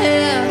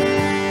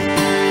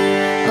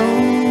 Oh.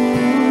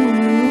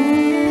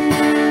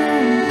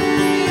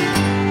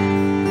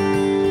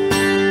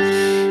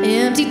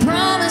 Empty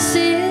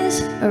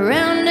promises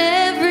around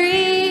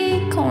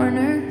every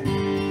corner.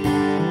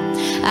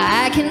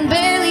 I can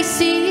barely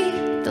see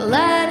the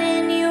light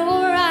in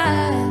your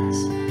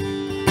eyes.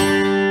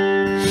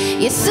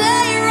 You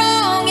say you're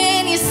wrong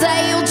and you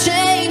say you'll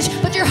change,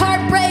 but your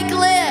heartbreak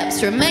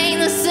lips remain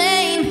the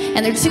same,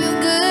 and they're too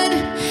good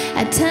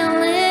at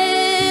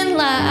telling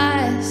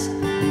lies.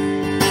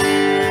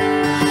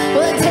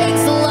 Well, it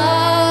takes a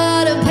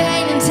lot of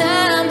pain and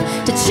time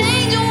to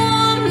change a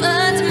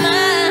woman's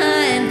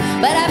mind,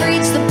 but I've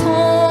reached the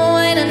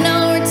point of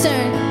no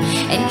return,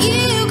 and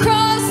you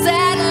crossed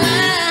that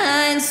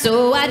line.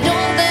 So I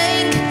don't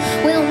think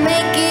we'll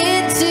make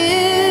it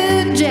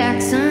to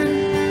Jackson.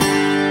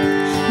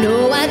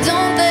 No, I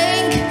don't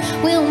think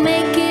we'll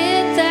make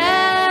it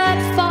that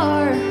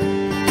far.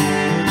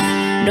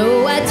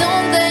 No, I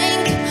don't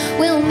think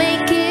we'll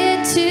make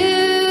it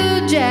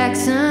to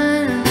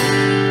Jackson.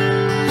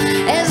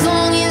 As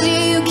long as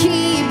you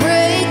keep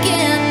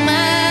breaking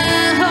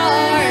my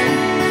heart.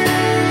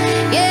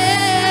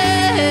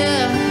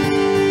 Yeah.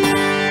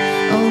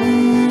 Oh.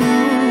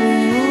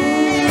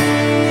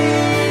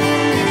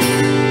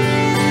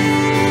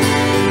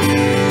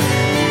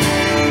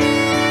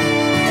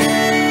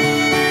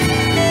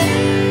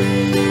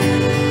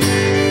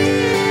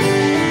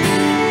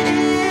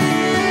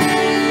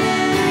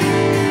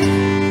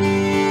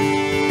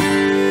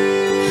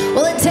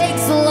 Well, it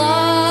takes a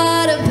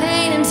lot of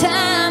pain and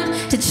time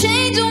to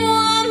change a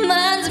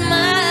woman's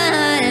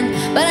mind,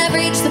 but I've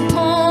reached the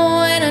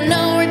point of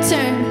no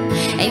return,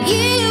 and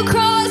you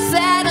crossed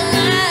that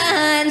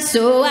line.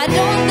 So I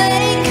don't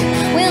think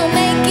we'll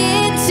make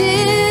it to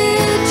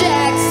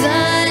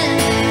Jackson.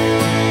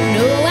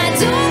 No, I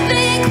don't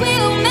think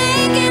we'll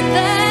make it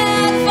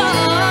that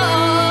far.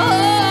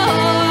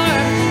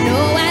 No,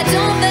 I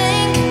don't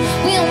think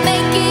we'll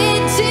make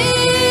it to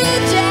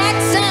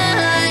Jackson.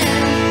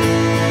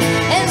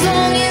 As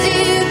long as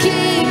you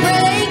keep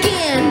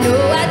breaking. No,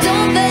 I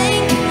don't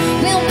think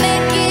we'll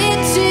make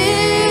it to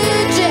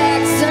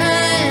Jackson.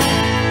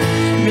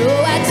 No,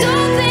 I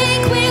don't think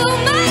we'll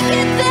make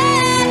it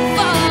that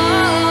far.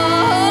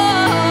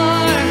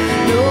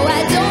 No,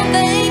 I don't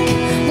think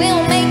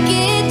we'll make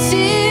it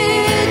to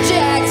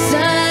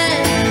Jackson.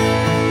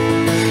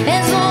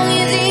 As long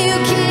as you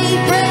keep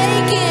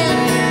breaking.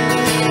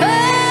 Oh,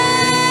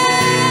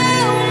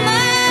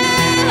 my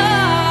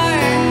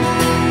heart.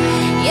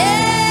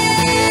 Yeah.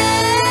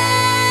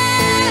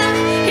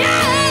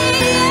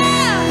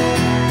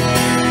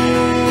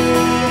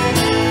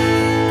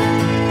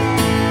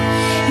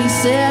 He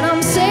said,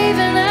 I'm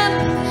saving up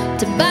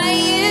to buy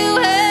you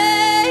a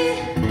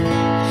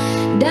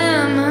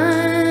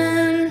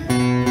diamond.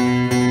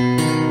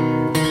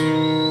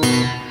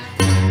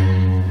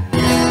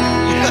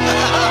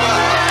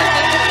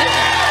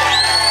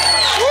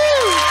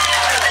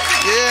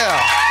 Yeah.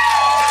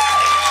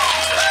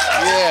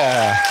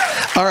 Yeah.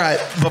 All right.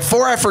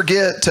 Before I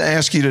forget to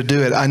ask you to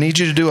do it, I need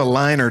you to do a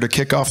liner to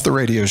kick off the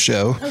radio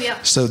show. Oh, yeah.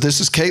 So this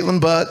is Kaitlin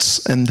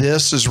Butts, and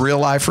this is Real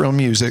Life, Real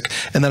Music.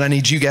 And then I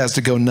need you guys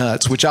to go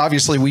nuts, which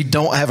obviously we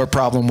don't have a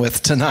problem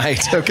with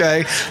tonight,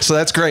 okay? So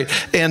that's great.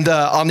 And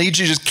I'll need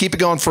you to just keep it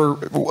going for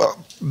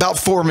about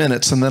 4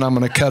 minutes, and then I'm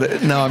going to cut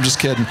it. No, I'm just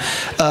kidding.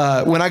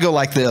 When I go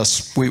like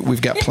this,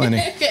 we've got plenty.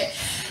 Okay.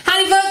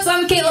 Howdy, folks.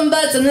 I'm Kaitlin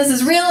Butts, and this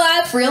is Real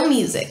Life, Real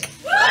Music.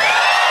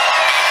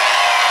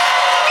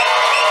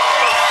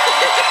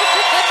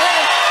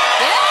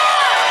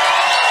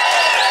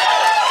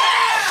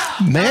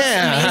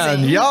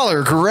 Man, y'all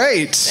are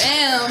great.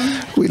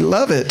 Damn. We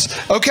love it.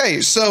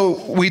 Okay,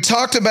 so we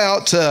talked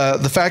about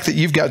the fact that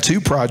you've got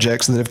 2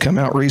 projects that have come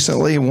out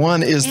recently.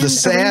 One is And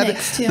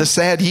the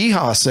Sad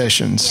Yeehaw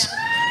Sessions.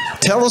 Yeah.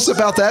 Tell us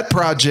about that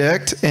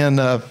project and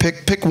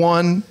pick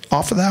one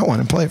off of that one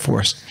and play it for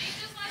us.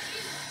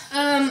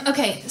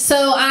 Okay,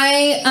 so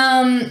I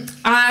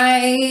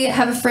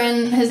have a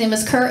friend, his name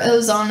is Kurt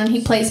Ozon, and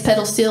he plays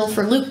pedal steel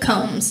for Luke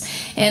Combs.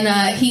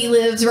 And he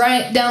lives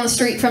right down the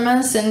street from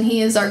us, and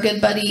he is our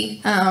good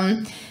buddy,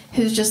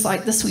 who's just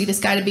like the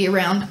sweetest guy to be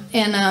around.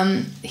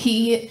 And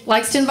he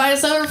likes to invite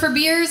us over for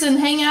beers and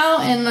hang out.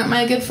 And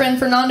my good friend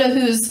Fernando,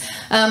 who's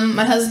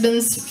my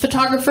husband's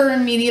photographer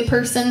and media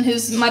person,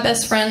 who's my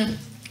best friend,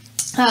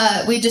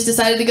 we just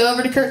decided to go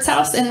over to Kurt's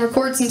house and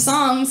record some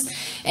songs,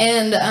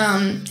 and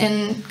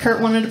Kurt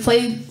wanted to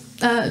play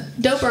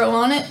Dobro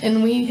on it,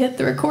 and we hit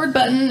the record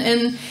button,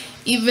 and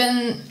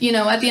even,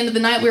 at the end of the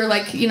night, we were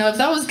like, if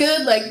that was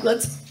good, like,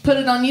 let's put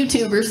it on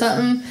YouTube or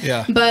something.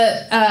 Yeah.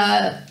 But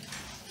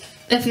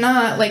if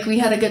not, like, we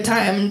had a good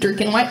time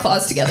drinking White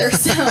Claws together.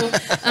 So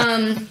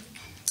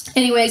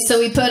anyway, so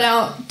we put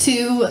out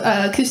 2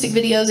 acoustic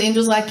videos,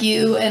 Angels Like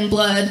You and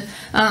Blood.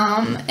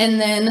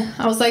 And then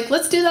I was like,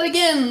 let's do that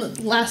again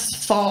last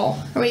fall.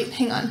 Or wait,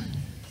 hang on.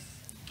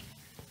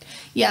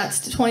 Yeah, it's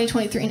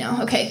 2023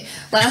 now. Okay,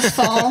 last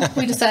fall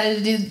we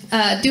decided to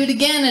do it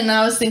again, and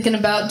I was thinking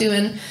about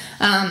doing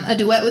a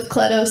duet with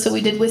Cleto, so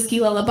we did Whiskey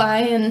Lullaby,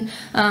 and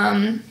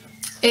I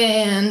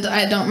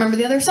don't remember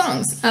the other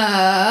songs. What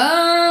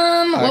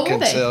I can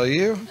were they? tell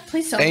you.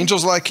 Please tell me.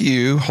 Angels Like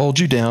You, Hold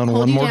You Down, Hold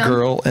One You More Down.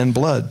 Girl, and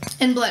Blood.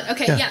 And Blood.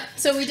 Okay, Yeah. yeah.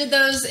 So we did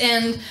those,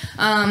 and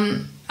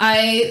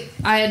I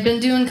had been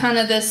doing kind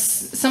of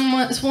this.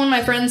 One of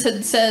my friends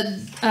had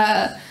said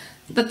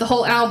that the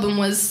whole album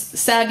was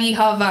sad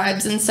yeehaw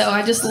vibes, and so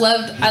I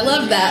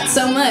loved that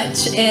so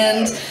much,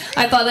 and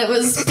I thought it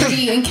was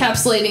pretty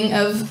encapsulating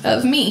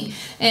of me,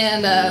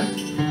 and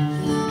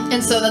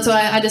so that's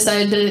why I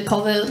decided to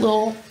call it a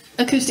little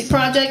acoustic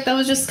project. That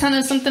was just kind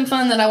of something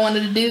fun that I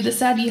wanted to do, the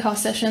sad yeehaw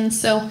sessions.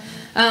 So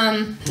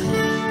I'm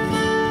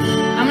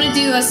gonna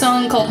do a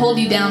song called "Hold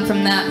You Down"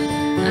 from that.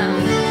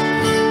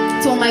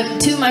 So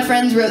 2 of my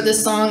friends wrote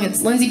this song.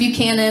 It's Lindsay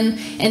Buchanan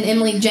and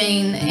Emily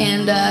Jane,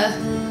 and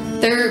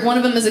one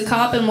of them is a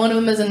cop and one of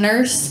them is a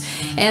nurse,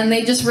 and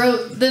they just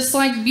wrote this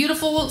like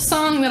beautiful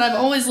song that I've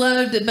always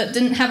loved, but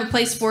didn't have a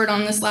place for it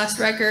on this last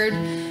record,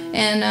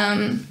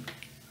 and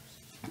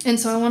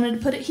so I wanted to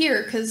put it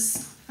here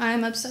because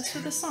I'm obsessed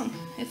with this song.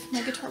 If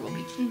my guitar will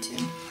be in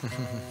tune.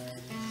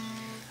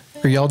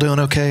 Are y'all doing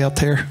okay out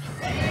there?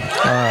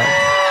 All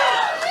right.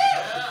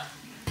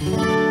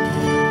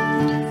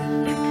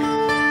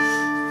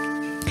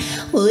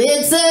 Well,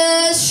 it's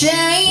a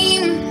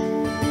shame,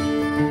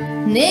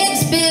 and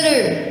it's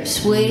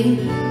bittersweet.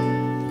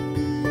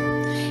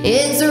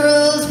 It's a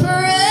rose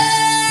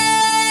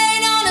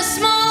parade on a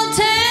small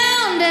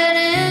town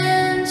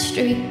dead-end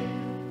street.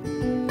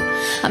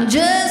 I'm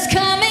just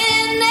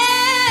coming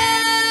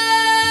down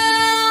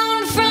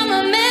from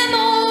a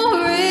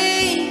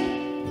memory.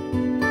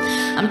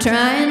 I'm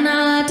trying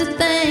not to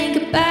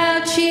think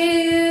about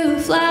you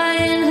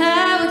flying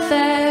high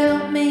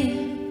without me.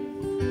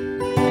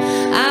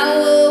 I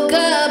woke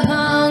up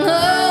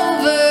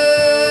hungover,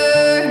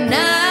 and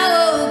I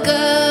woke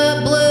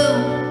up blue.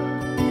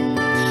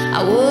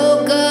 I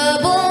woke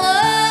up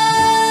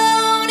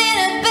alone in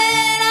a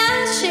bed I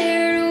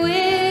shared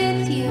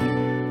with you.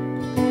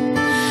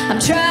 I'm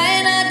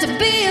trying not to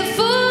be a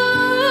fool.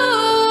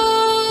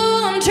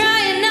 I'm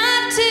trying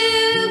not to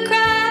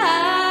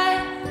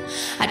cry.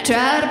 I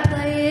try to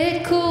play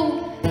it cool,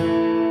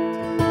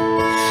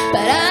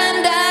 but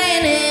I'm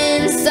dying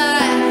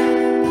inside.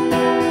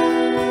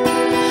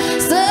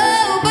 So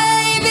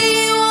baby,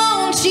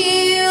 won't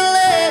you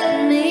let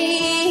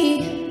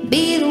me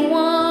be the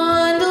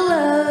one to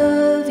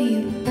love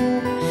you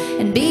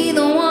and be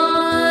the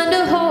one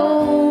to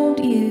hold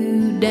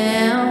you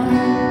down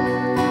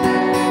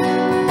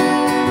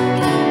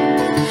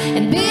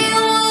and be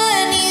the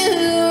one you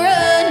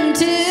run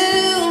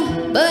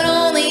to, but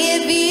only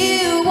if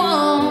you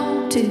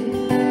want to.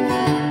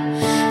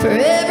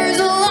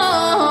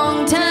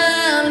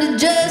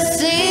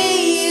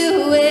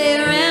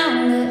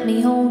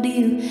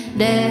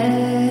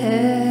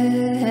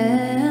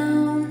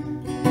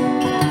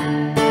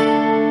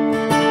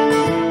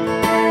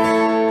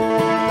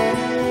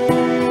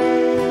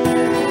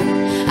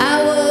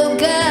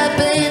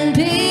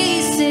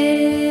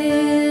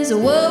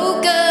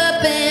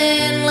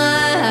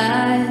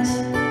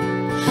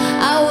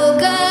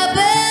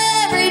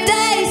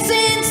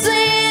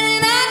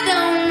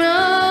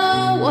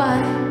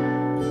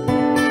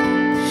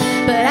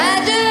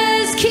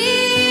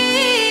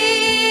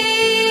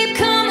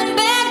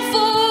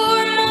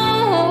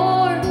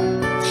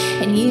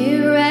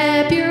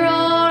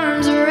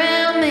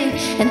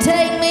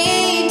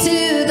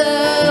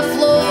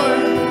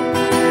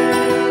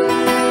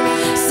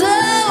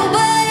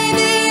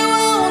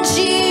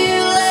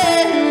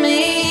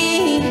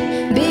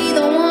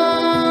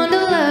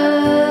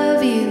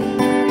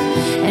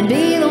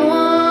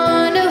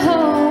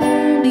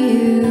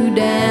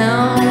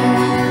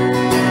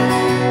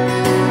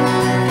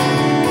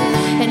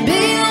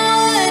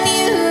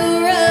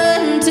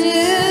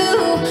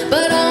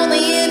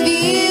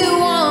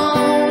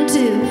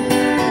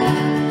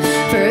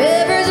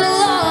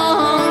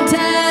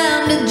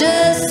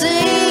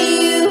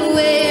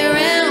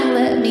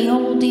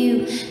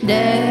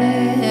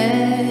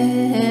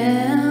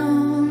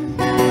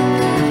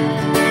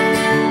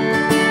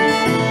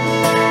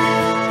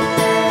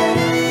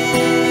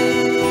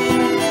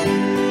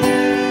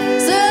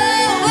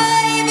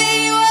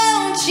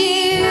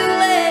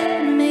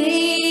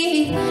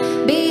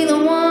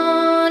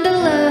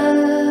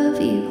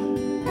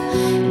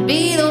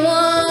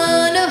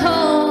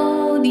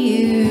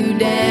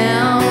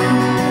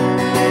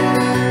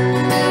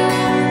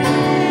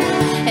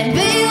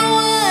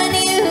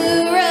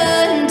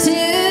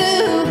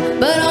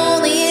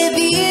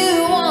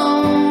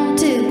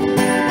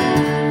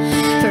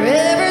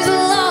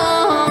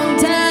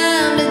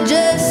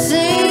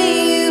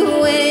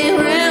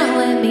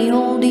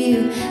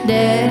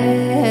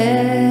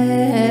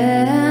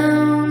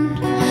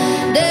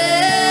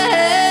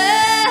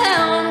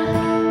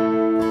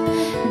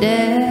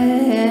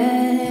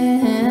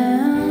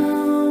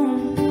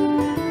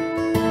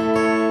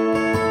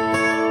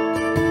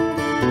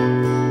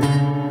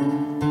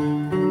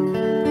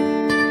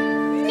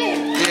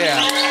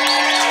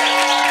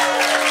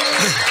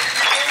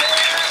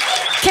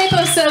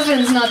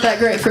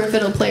 great for a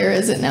fiddle player,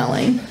 is it now,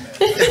 Lane?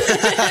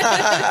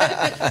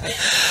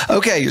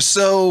 Okay,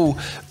 so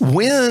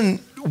when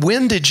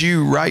did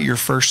you write your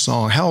first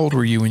song? How old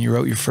were you when you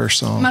wrote your first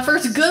song? My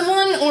first good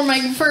one, or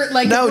my first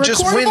no,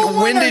 just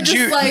when did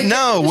you? Like,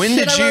 no, when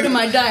did you? I wrote in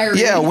my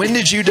diary. Yeah, when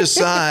did you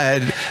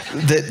decide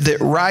that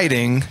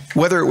writing,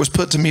 whether it was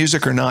put to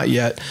music or not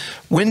yet,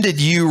 when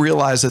did you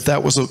realize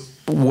that was a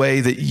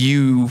way that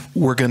you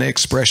were going to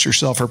express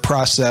yourself or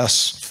process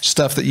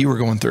stuff that you were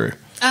going through?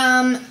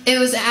 It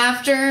was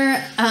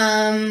after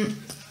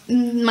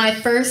my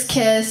first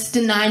kiss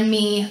denied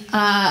me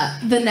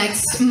the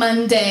next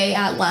Monday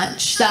at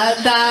lunch.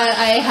 That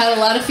I had a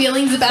lot of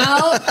feelings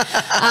about.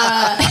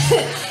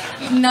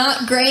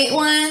 Not great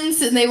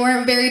ones, and they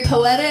weren't very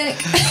poetic,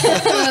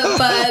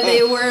 but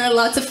they were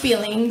lots of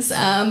feelings.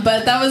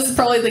 But that was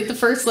probably like the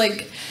first,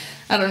 like,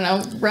 I don't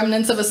know,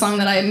 remnants of a song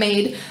that I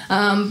made.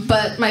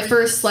 But my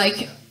first,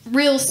 like,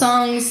 real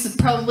songs,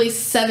 probably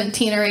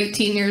 17 or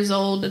 18 years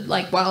old,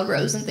 like Wild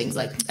Rose and things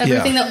like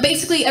everything that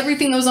basically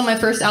everything that was on my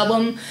first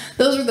album.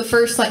 Those were the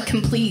first like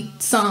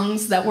complete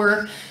songs that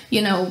were,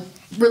 you know,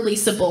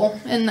 releasable,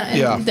 and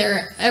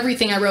they're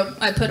everything I wrote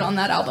I put on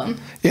that album.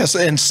 Yes,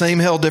 and Same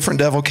Hell Different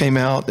Devil came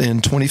out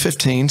in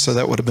 2015, so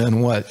that would have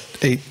been what,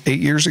 eight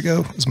years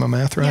ago? Is my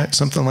math right? Yeah.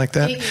 Something like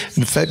that.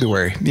 In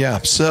February. Yeah.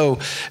 So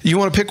you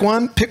want to pick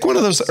one? Pick one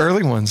of those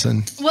early ones.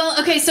 And well,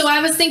 okay. So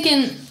I was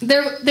thinking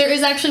there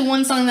is actually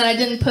one song that I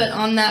didn't put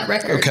on that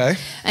record. Okay.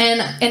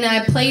 And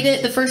I played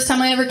it the first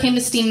time I ever came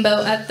to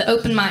Steamboat at the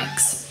open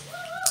mics.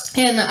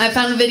 And I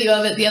found a video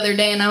of it the other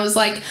day, and I was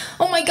like,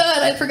 oh my God,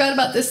 I forgot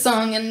about this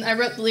song. And I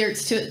wrote the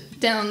lyrics to it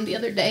down the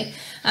other day,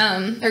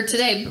 or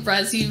today,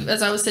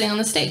 as I was sitting on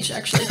the stage,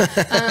 actually.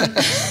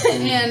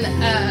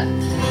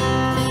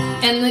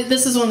 And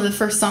this is one of the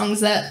first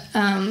songs that,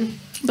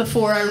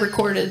 before I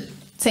recorded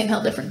Same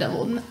Hell Different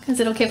Devil. Is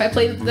it okay if I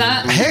play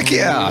that? Heck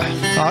yeah.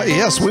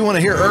 Yes, we want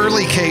to hear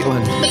early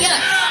Kaitlin. But yeah,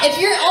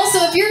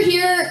 if you're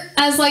here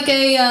as like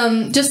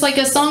a just like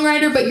a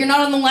songwriter, but you're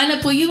not on the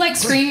lineup, will you like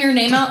scream your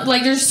name out?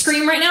 Like just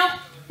scream right now?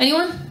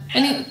 Anyone?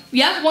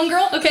 Yeah, one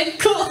girl? Okay,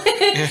 cool.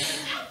 Yeah.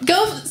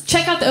 Go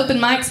check out the open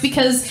mics,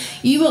 because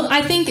you will,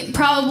 I think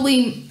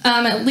probably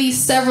at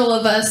least several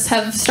of us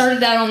have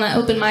started out on that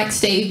open mic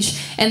stage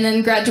and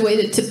then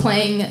graduated to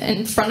playing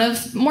in front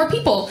of more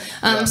people.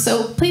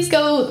 So please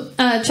go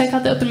check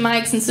out the open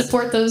mics and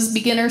support those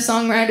beginner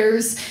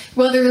songwriters,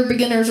 whether they're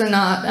beginners or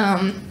not.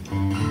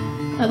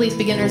 At least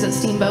beginners at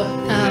Steamboat.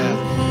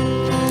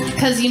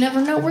 Because you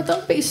never know where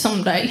they'll be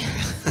someday.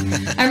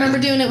 I remember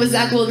doing it with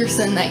Zach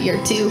Wilkerson that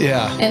year too.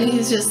 Yeah. And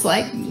he's just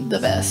like the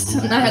best.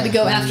 And I had to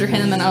go after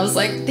him, and I was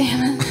like,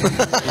 damn it.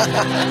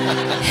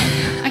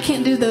 I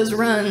can't do those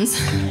runs.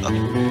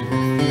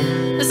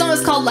 This song is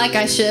called Like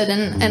I Should,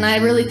 and I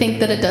really think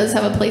that it does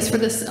have a place for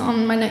this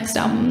on my next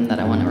album that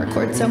I want to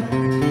record. So.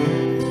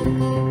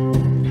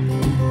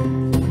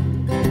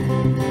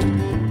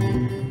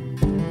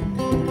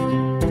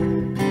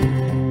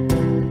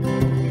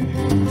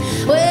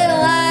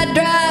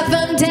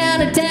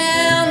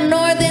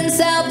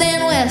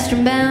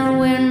 Bound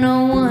where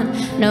no one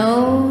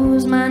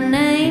knows my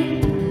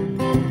name.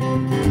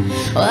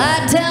 Well,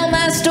 I tell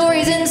my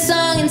stories in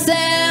song and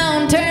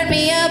sound. Turn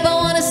me up, I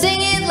wanna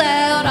sing it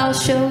loud. I'll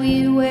show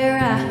you where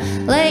I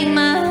lay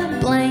my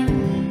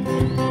blame.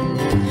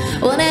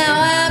 Well,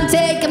 now I'm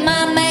taking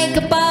my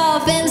makeup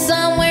off in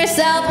somewhere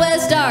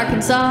southwest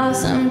Arkansas.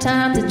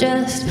 Sometimes it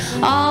just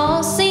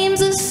all seems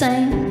the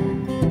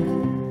same.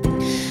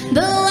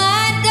 The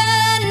light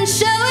doesn't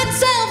show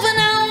itself, and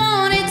I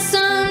want it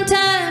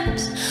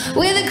sometimes.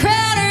 With a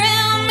crowd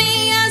around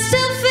me, I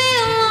still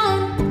feel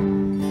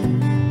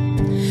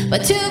alone.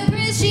 But to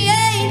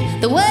appreciate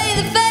the way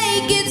the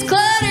fate gets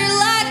cluttered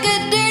like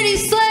a dirty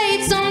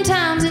slate,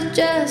 sometimes it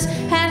just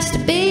has to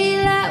be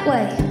that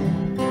way.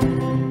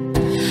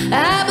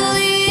 I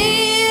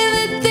believe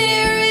that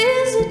there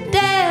is a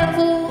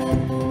devil,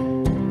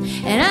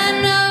 and I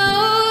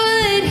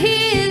know that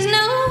he is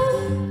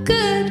no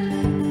good.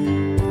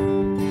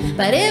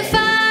 But if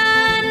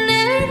I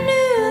never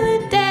knew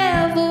the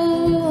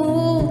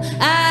devil,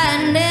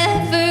 I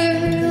never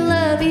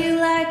love you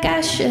like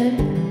I should.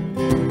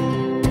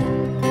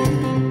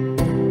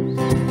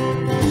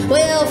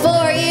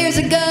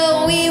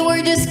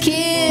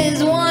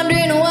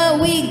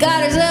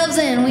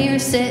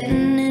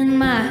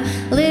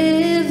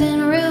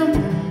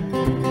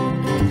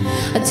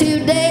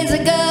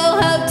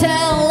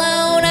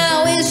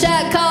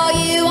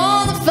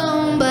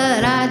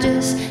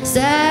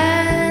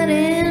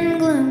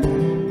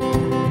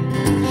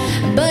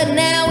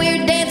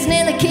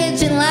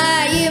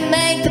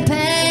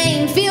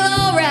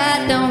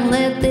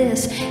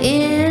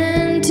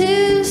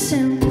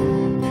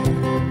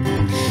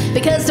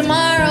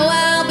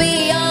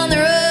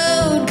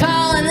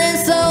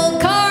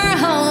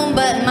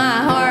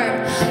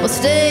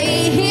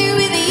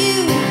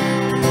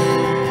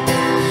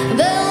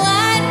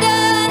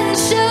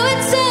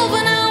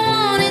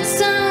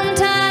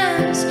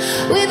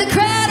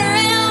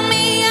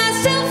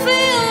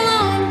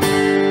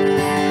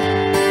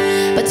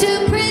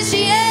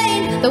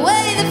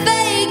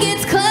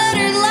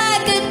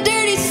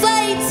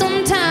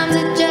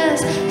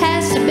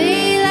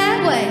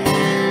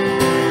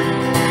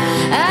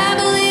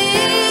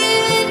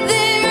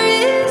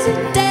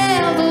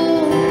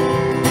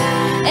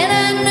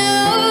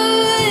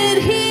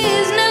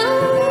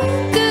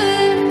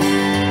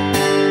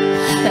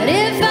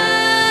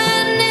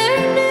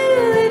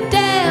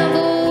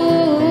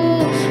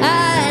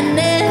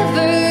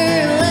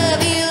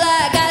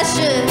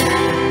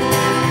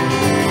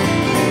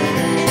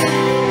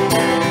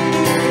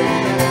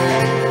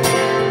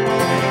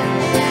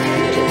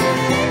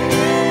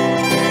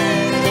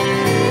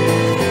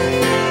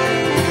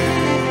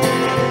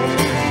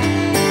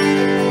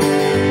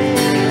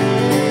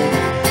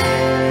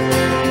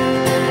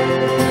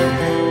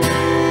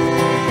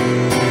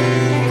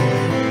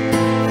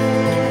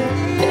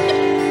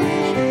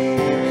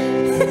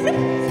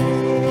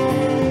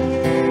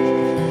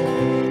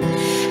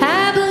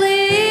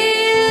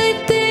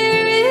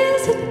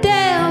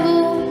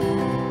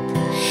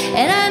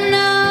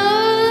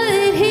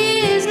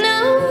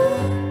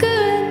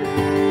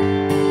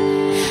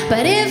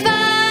 If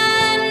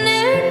I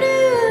never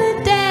knew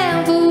the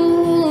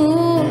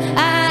devil,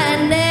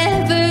 I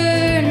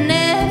never,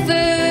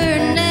 never,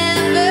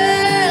 never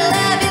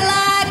love you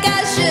like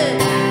I should.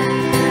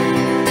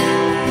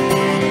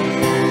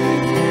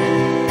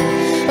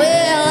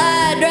 Well,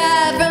 I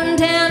drive from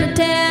town to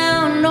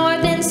town,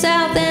 north and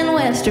south and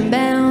western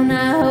bound.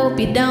 I hope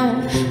you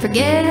don't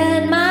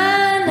forget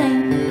my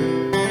name.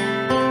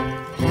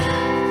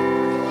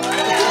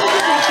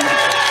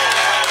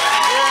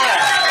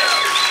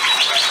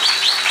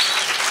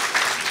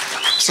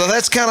 So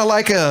that's kind of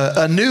like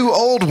a new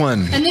old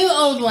one. A new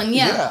old one,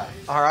 yeah. Yeah.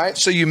 All right.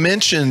 So you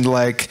mentioned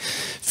like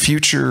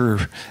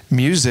future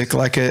music.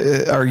 Like,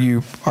 have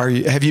you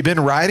been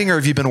writing, or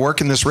have you been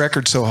working this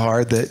record so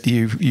hard that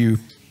you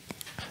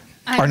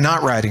are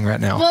not writing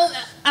right now? Well,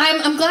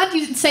 I'm glad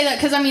you say that,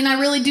 because I mean, I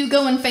really do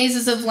go in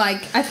phases of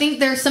like, I think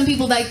there's some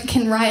people that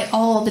can write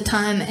all the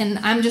time, and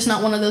I'm just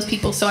not one of those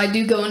people. So I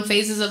do go in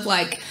phases of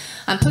like,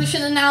 I'm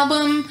pushing an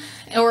album,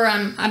 or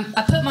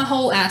I put my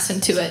whole ass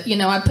into it. You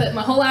know, I put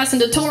my whole ass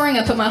into touring,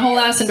 I put my whole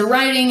ass into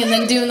writing, and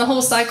then doing the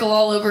whole cycle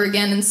all over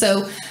again. And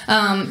so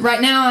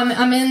right now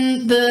I'm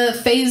in the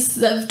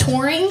phase of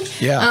touring,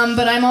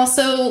 but I'm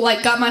also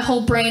like got my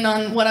whole brain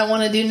on what I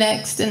want to do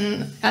next,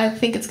 and I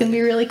think it's gonna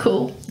be really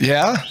cool.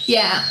 Yeah?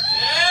 Yeah.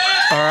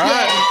 All right.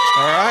 Yeah.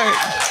 All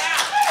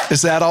right.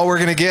 Is that all we're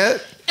going to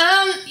get?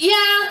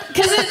 Yeah,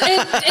 because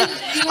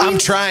I'm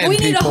trying, we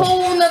need people. a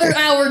whole another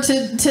hour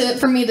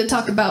for me to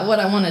talk about what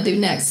I want to do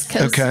next.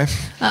 Cause, Okay.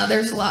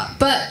 There's a lot,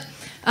 but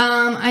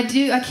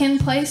I can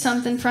play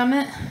something from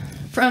it.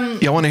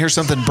 You want to hear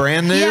something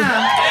brand new?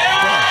 Yeah.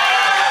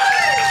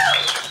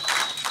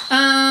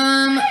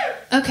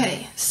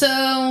 Okay,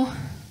 so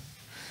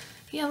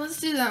yeah, let's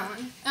do that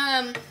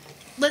one.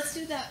 Let's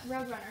do that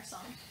Roadrunner song.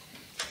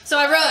 So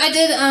I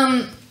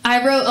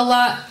wrote a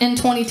lot in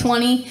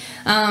 2020. Me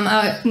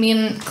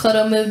and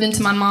Clodo moved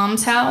into my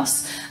mom's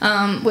house,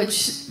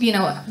 which, you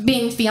know,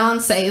 being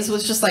fiancés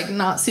was just like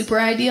not super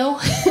ideal.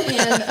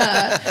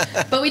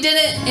 But we did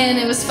it, and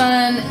it was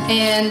fun,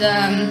 and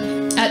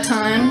at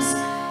times.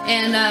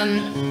 And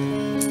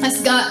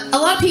I got a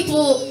lot of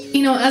people,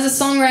 you know, as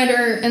a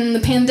songwriter in the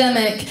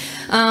pandemic,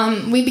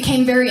 we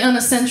became very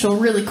unessential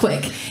really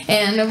quick,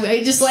 and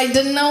we just like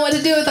didn't know what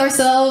to do with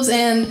ourselves.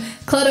 And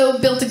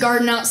Clodo built a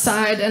garden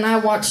outside, and I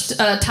watched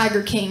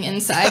Tiger King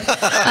inside, and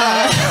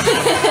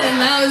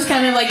that was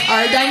kind of like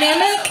our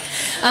dynamic.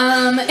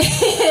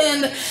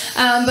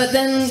 But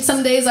then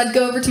some days I'd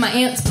go over to my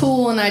aunt's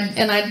pool, and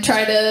I'd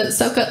try to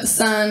soak up the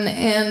sun.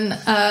 And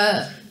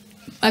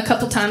a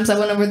couple times I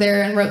went over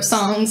there and wrote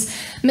songs,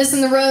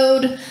 Missing the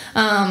Road.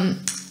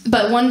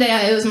 But one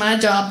day it was my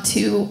job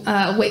to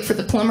wait for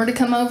the plumber to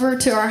come over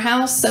to our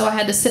house, so I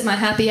had to sit my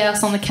happy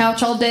ass on the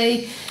couch all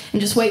day and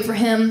just wait for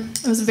him.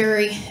 It was a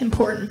very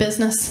important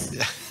business.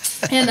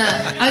 And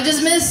I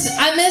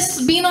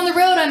missed being on the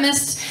road. I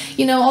missed,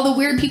 you know, all the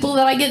weird people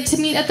that I get to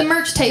meet at the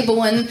merch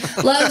table, and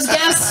Love's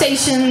gas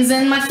stations,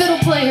 and my fiddle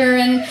player,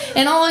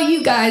 and all of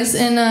you guys.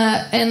 And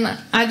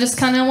I just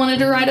kind of wanted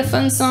to write a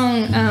fun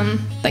song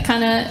that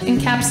kind of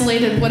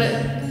encapsulated what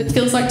it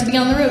feels like to be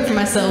on the road for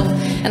myself.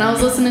 And I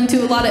was listening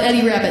to a lot of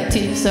Eddie Rabbitt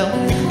too, so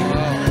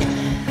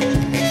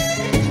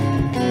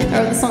I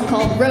wrote the song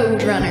called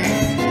Roadrunner.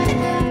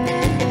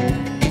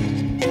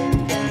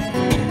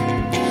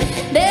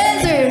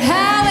 Desert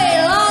highway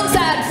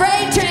alongside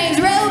freight trains,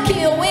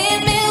 roadkill,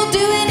 windmill,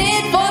 doing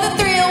it for the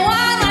thrill.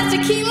 Wine, lots of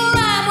tequila,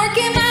 I'm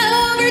working my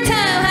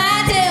overtime.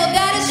 Hightail,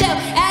 got a show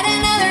at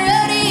another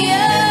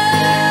rodeo.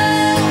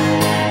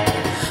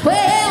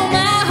 Well,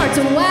 my heart's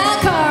a wild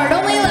card,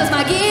 only loves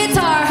my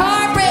guitar.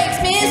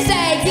 Heartbreaks,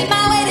 mistakes, eat my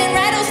weight in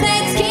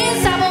rattlesnakes.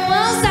 Can't stop, I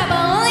won't stop,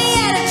 I only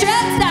at a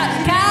truck stop.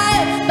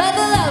 Coyote,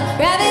 buffalo,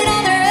 rabbit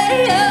on the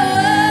radio.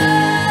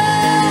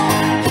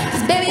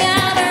 'Cause baby,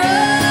 I'm a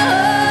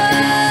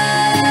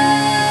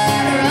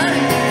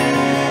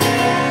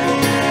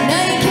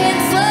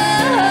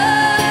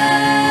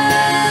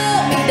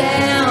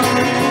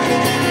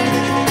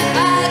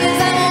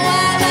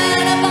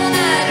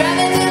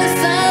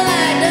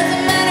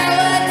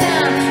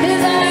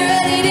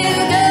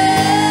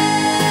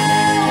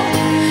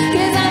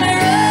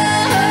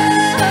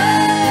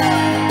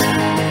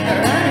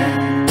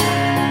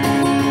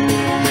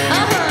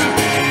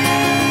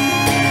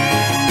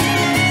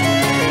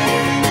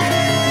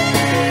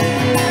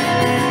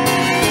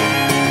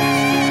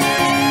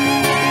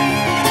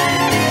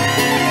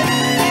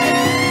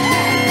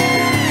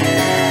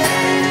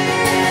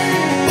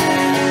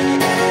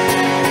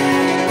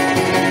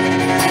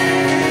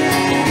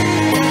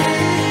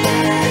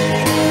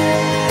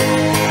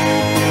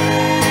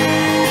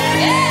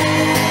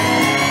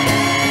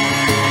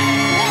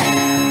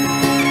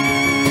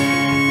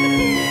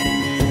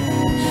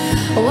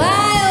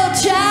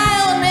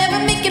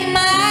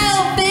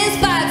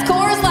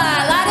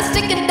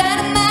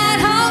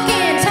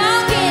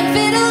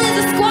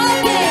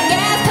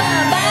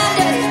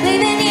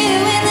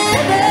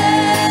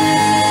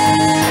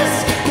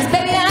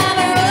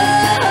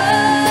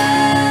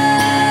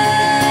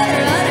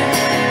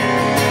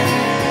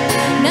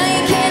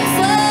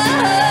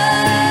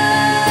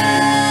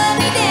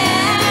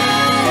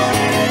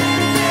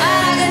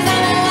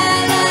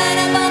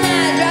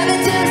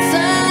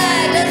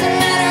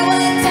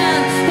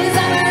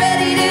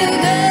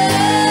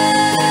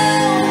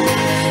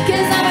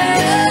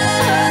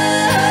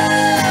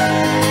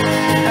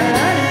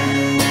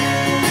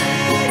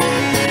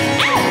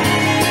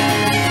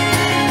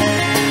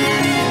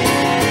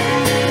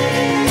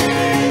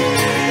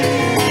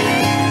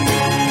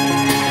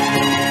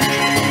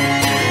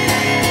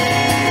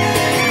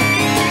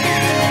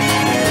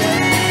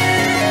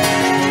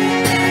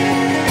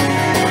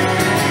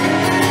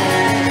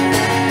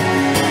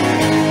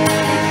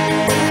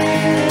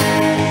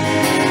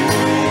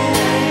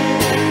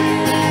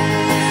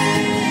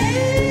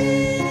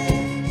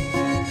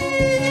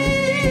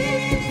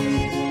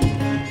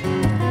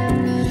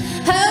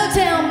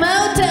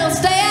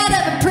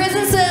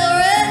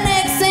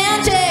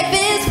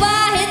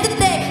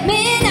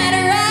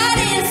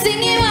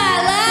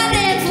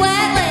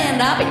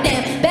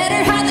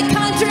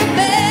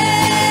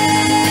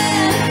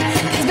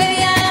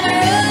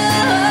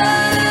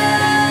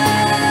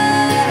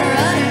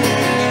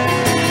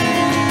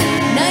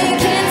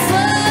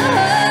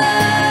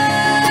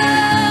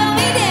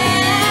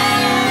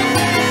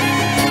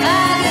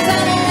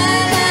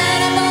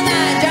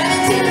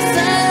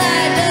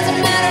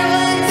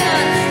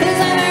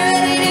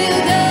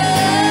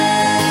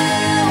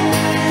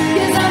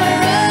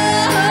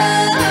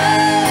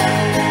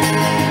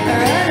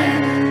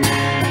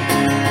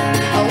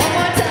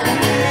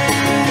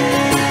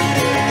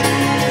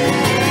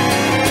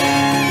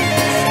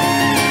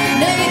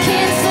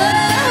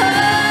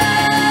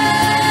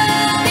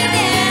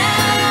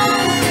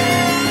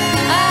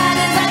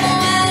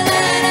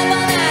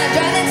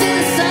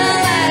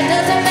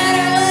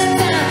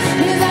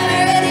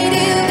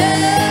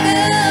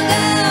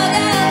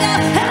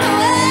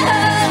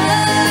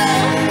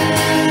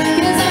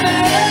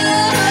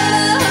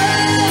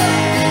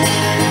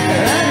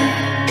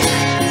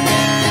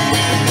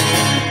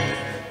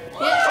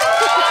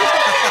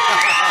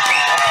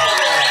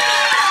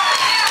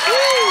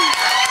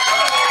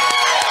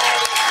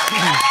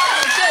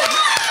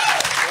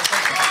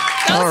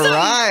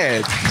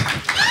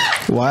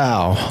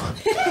Wow.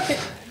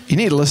 You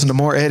need to listen to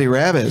more Eddie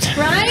Rabbit.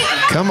 Right?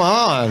 Come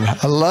on,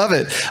 I love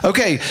it.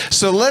 Okay,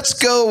 so let's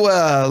go.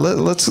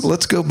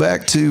 Let's go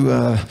back to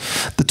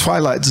the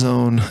Twilight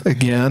Zone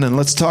again, and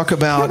let's talk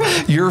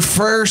about your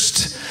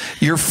first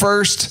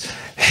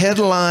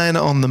headline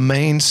on the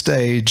main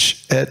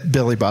stage at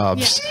Billy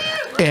Bob's,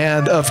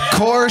 and of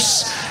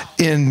course,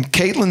 in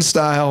Kaitlin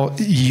style,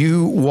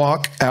 you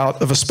walk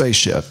out of a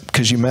spaceship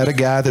because you met a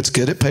guy that's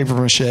good at paper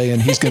mache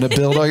and he's going to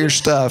build all your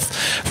stuff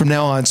from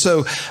now on.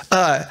 So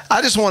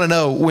I just want to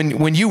know,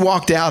 when you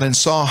walked out and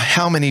saw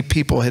how many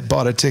people had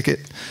bought a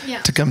ticket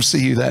to come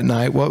see you that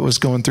night, what was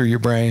going through your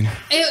brain?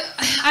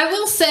 I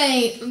will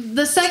say,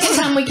 the second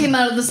time we came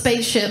out of the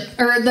spaceship,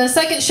 or the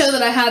second show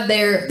that I had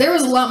there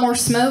was a lot more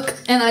smoke,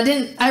 and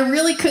I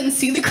really couldn't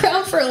see the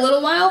crowd for a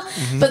little while.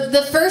 But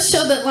the first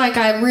show that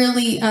I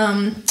really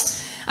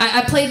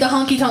I played the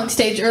honky tonk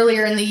stage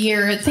earlier in the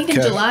year. I think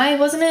in July,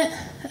 wasn't it?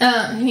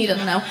 He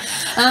doesn't know.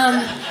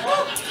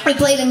 I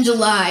played in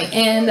July,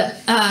 and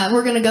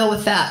we're going to go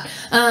with that.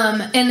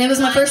 And it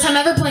was my first time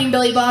ever playing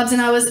Billy Bob's,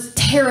 and I was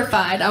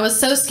terrified. I was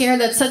so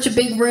scared. That's such a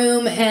big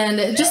room,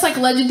 and just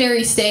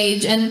legendary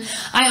stage. And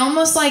I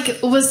almost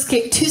was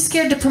too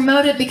scared to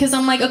promote it, because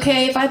I'm like,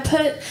 okay, if I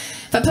put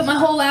my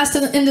whole ass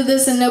into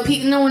this and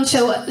no one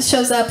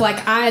shows up,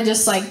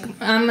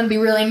 I'm gonna be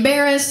really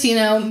embarrassed.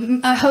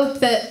 I hope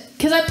that,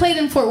 because I played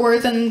in Fort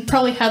Worth and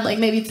probably had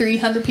maybe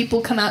 300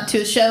 people come out to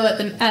a show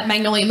at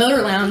Magnolia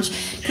Motor Lounge,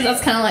 because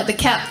that's kind of the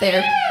cap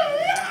there.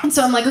 And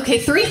so I'm like, okay,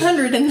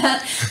 300 in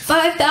that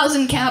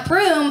 5,000 cap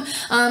room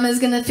is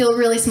going to feel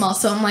really small.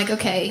 So I'm like,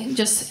 okay,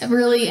 just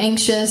really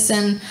anxious.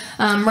 And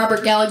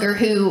Robert Gallagher,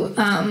 who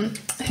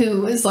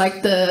is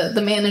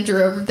the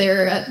manager over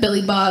there at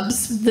Billy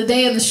Bob's, the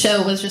day of the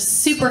show was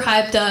just super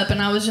hyped up.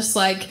 And I was just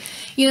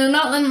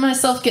not letting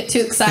myself get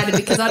too excited,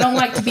 because I don't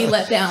like to be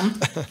let down.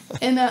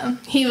 And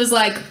he was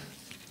like,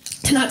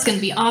 tonight's going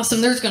to be awesome.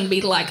 There's going to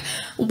be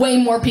way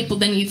more people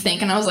than you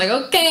think. And I was like,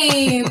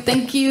 okay,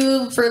 thank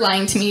you for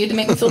lying to me to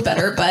make me feel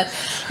better, but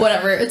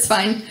whatever, it's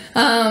fine.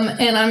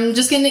 And I'm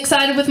just getting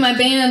excited with my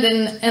band.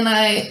 And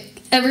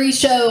every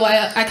show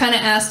I kind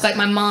of ask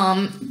my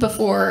mom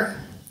before,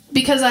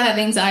 because I have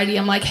anxiety.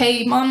 I'm like,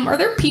 hey Mom, are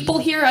there people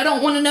here? I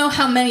don't want to know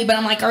how many, but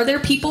I'm like, are there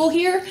people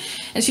here?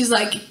 And she's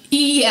like,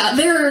 yeah,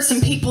 there are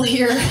some people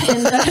here, and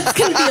it's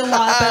going to be a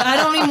lot, but I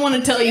don't even want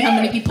to tell you how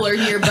many people are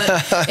here, but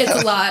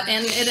it's a lot.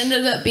 And it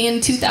ended up being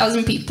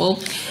 2,000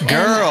 people.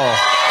 Girl,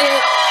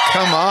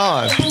 come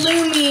on.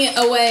 Blew me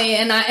away,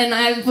 and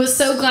I was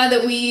so glad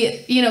that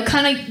we,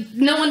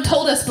 no one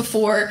told us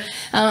before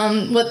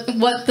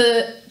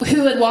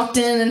who had walked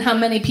in and how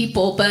many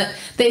people, but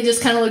they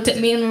just kind of looked at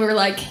me and we were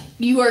like,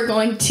 you are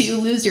going to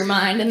lose your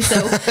mind. And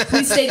so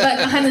we stayed back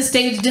behind the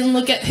stage, didn't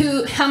look at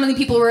how many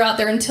people were out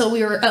there until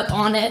we were up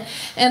on it.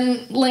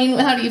 And Lane,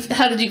 how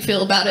did you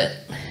feel about it?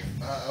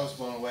 I was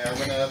blown away. I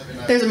went up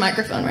and there's a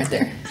microphone right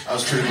there. I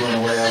was pretty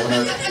blown away. I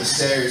went up the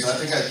stairs. I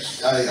think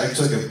I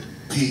took a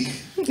peek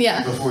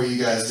before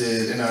you guys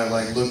did, and I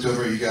looked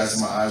over at you guys,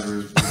 and my eyes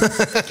were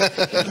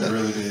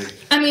really big.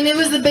 I mean, it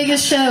was the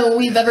biggest show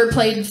we've ever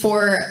played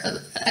for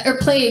our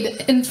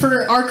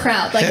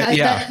crowd.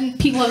 That many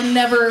people have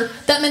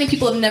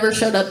never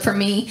showed up for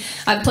me.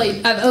 I've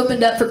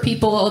opened up for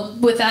people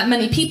with that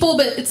many people,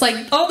 but it's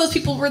all those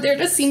people were there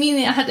to see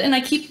me,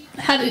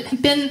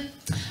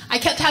 I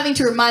kept having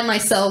to remind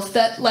myself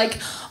that,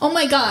 oh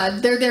my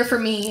God, they're there for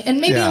me. And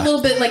maybe a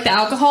little bit the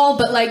alcohol,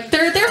 but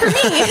they're there for me.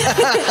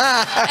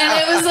 And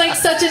it was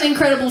such an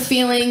incredible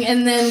feeling.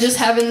 And then just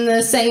having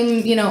the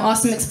same,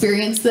 awesome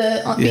experience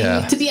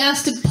to be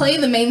asked to play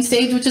the main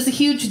stage, which is a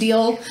huge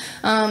deal.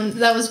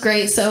 That was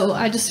great. So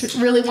I just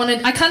really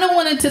kind of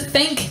wanted to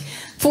thank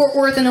Fort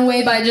Worth in a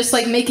way by just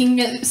making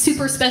it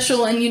super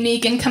special and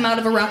unique and come out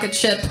of a rocket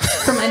ship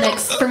for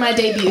my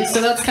debut.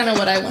 So that's kind of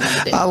what I wanted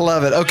to do. I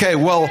love it. Okay,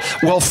 well,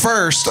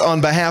 first, on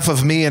behalf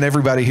of me and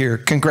everybody here,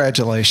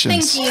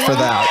 congratulations for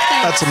that.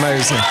 That's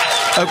amazing.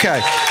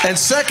 Okay, and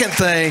second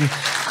thing,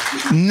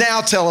 now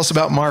tell us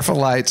about Marfa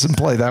Lights and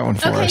play that one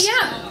for us.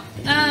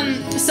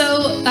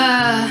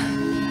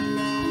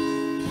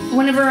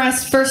 Whenever I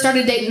first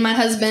started dating my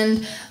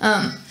husband,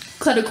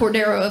 Cleto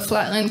Cordero of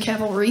Flatland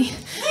Cavalry,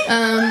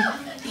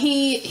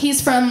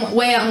 he's from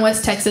way out in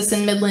West Texas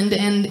in Midland,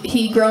 and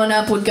he growing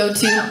up would go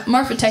to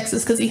Marfa,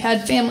 Texas, because he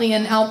had family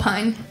in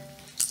Alpine.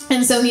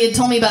 And so he had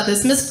told me about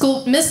this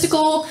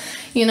mystical,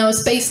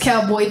 space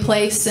cowboy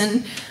place,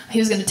 and he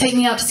was going to take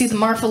me out to see the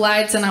Marfa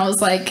Lights. And I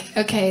was like,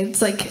 okay, it's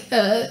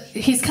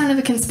he's kind of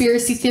a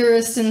conspiracy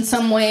theorist in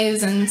some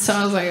ways, and so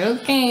I was like,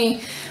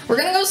 okay, we're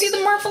going to go see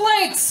the Marfa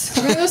Lights.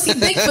 We're going to go see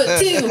Bigfoot,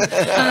 too.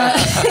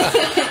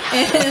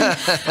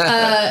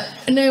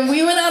 And then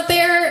we went out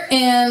there,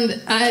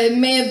 and I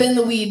may have been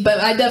the weed, but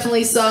I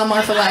definitely saw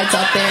Marfa Lights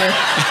out there.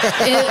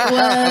 It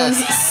was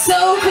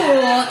so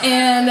cool,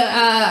 and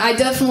I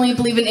definitely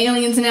believe in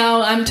aliens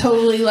now. I'm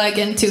totally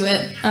into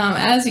it,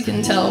 as you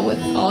can tell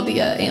with all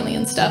the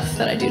alien stuff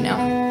that I do now.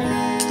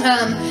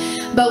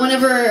 But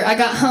whenever I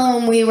got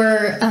home, it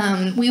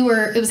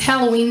was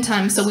Halloween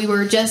time, so we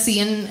were Jesse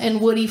and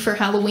Woody for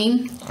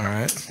Halloween. All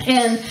right.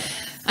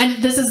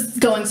 And this is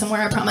going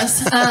somewhere, I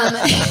promise.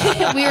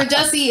 We were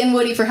Jesse and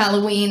Woody for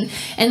Halloween,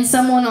 and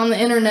someone on the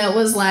internet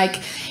was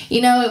like, you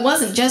know, it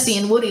wasn't Jesse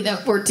and Woody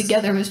that were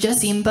together, it was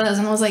Jesse and Buzz.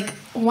 And I was like,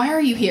 why are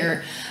you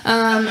here?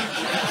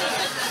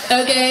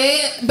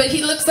 Okay, but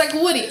he looks like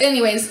Woody.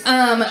 Anyways,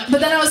 but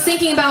then I was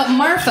thinking about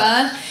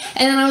Marfa,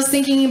 and then I was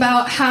thinking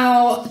about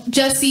how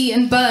Jesse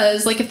and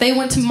Buzz, like if they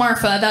went to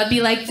Marfa, that'd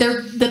be like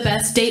the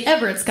best date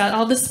ever. It's got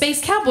all the space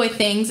cowboy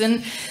things,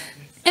 and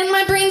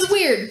my brain's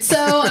weird.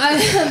 So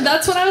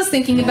that's what I was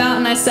thinking about,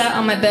 and I sat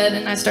on my bed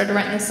and I started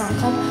writing a song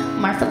called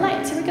Marfa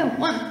Lights. Here we go.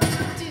 1, 2,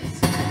 3.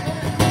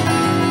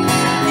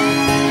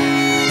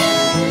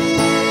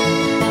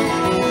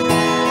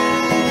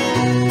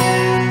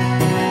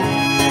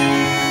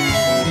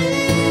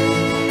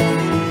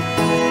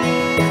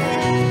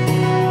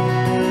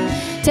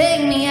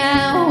 Take me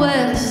out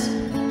west,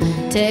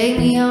 take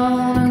me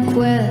on a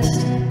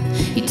quest.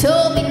 You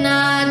told me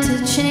not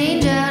to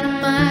change out of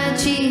my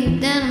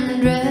cheap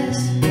denim dress.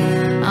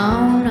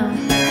 Oh no.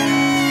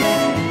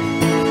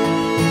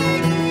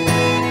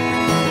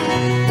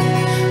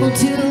 Well,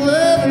 2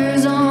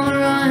 lovers on a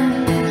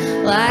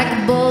run, like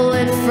a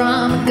bullet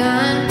from a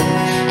gun.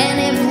 And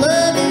if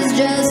love is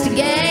just a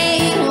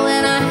game, well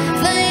then I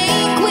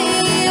think we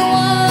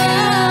won.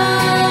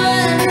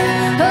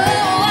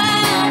 Oh,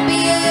 I'll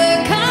be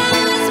a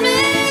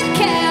cosmic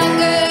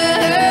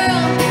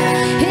cowgirl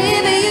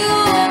if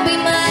you'll be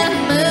my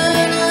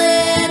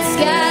moonlit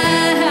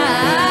sky.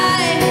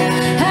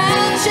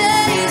 I'll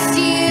chase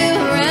you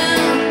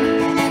around,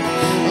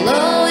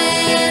 low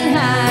and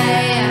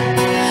high.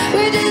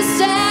 We're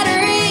just out of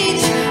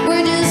reach,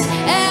 we're just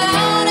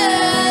out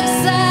of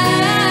sight.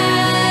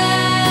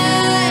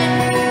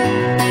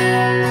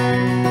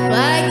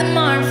 Like the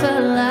Marfa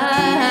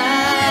lights,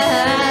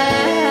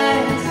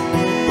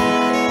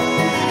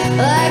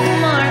 like the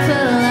Marfa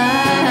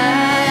lights.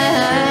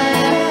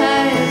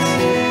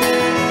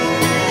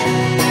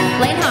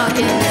 Lane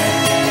Hawkins.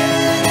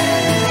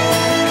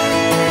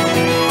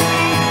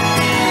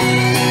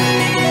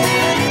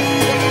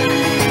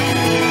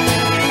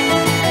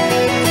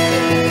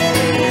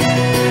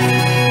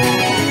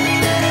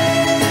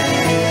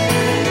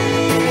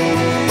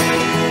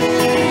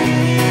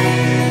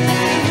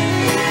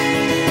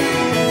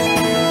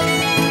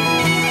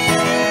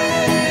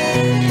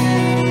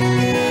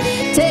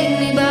 Take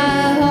me by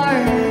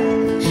heart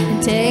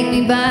and take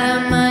me by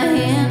my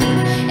hand,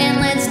 and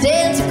let's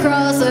dance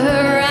across the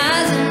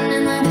horizon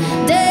in the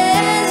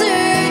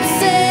desert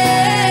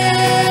sand.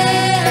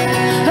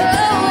 Oh,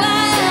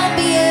 I'll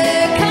be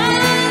a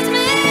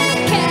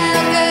cosmic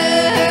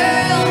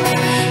cowgirl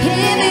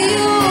if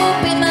you'll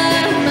be my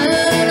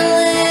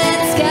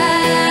moonlit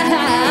sky.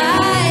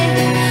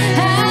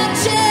 I'll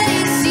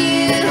chase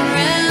you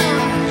around,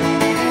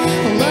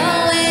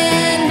 low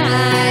and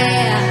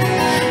high.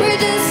 We're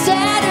just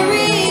out of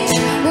reach,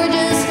 we're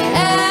just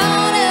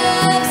out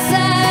of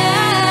sight.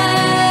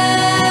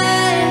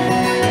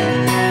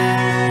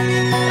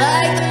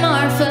 Like the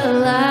Marfa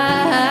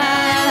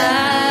lights,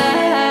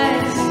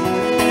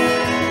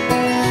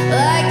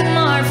 like the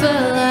Marfa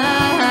lights.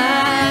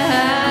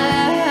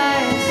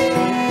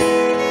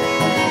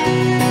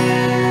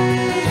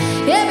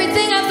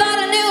 Everything I thought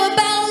I knew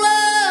about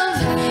love,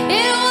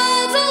 it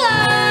was a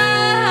lie.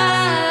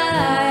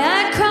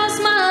 I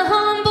crossed my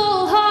humble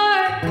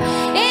heart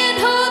and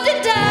hoped to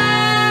die.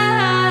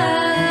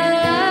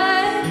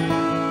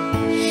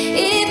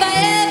 If I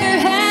ever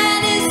had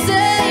to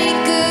say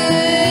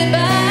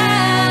goodbye,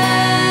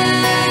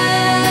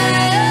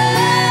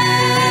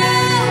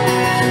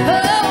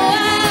 oh,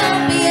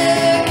 I'll be a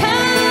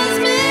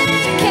cosmic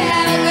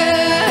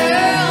cowgirl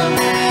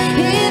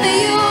if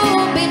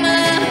you'll be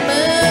my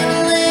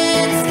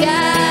moonlit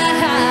sky.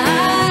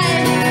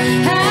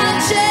 I'll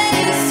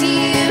chase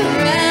you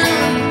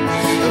around,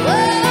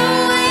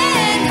 low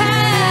and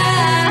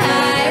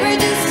high. We're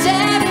just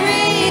out of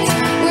reach,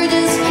 we're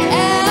just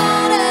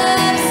out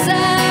of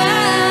sight.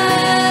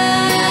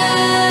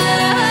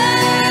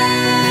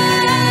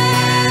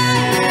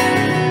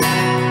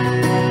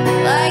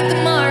 Like the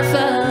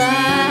Marfa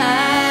lights,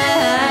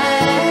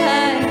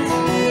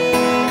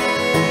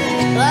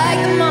 like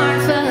the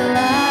Marfa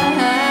lights,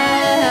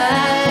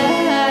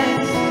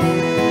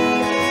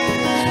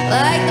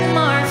 like the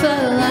Marfa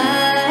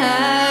lights,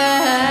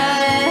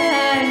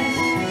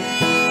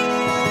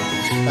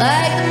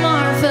 like the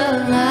Marfa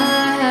lights.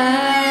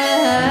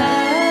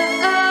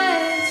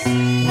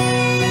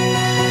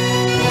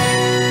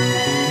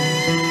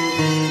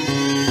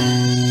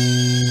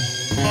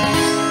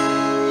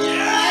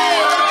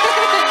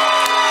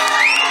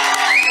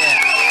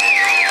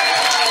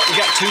 We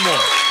got 2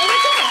 more.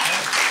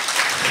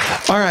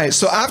 All right,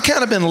 so I've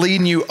kind of been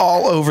leading you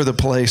all over the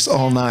place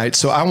all night,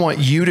 so I want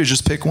you to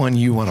just pick one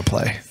you want to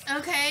play.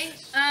 Okay.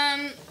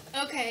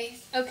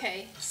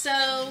 Okay.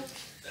 So,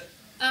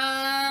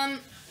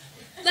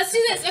 let's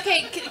do this.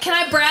 Okay. Can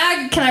I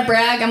brag?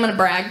 I'm gonna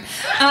brag.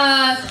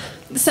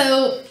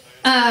 So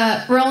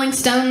Rolling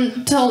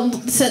Stone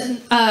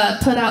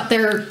put out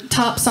their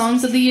top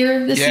songs of the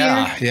year this year.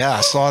 Yeah,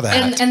 I saw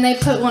that. And they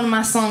put one of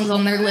my songs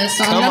on their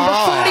list on number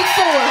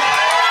 44.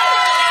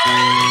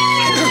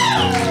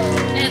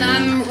 And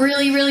I'm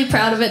really, really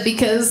proud of it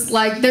because,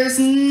 like, there's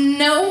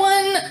no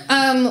one,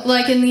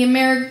 like, in the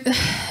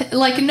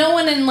no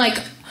one in,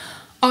 like,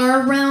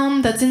 our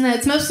realm that's in that.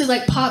 It's mostly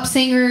like pop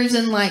singers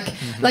and like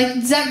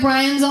Zach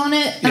Bryan's on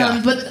it.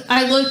 But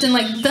I looked and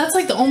like that's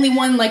like the only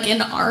one like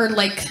in our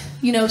like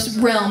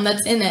realm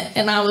that's in it,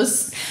 and I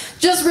was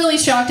just really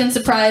shocked and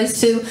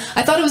surprised too.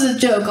 I thought it was a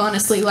joke,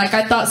 honestly. Like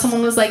I thought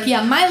someone was like,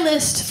 yeah, my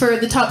list for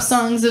the top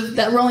songs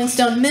that Rolling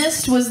Stone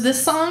missed was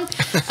this song,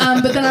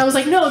 but then I was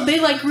like, no, they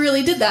like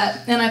really did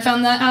that, and I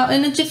found that out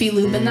in a Jiffy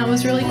Lube, and that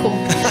was really cool.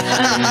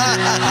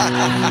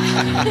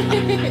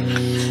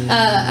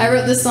 I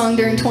wrote this song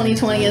during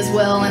 2020 as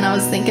well, and I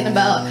was thinking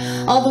about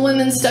all the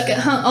women stuck at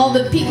home, all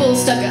the people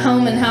stuck at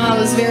home, and how I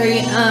was very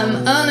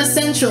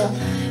unessential,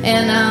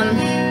 and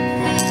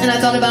I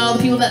thought about all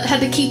the people that had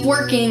to keep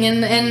working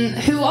and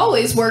who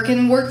always work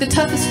and work the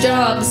toughest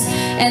jobs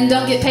and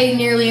don't get paid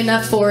nearly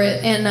enough for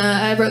it. And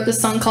I wrote this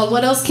song called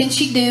What Else Can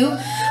She Do?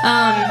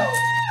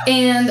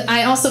 And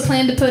I also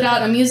plan to put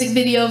out a music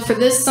video for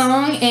this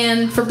song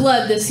and for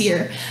Blood this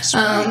year.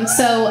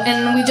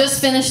 And we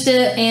just finished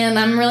it, and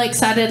I'm really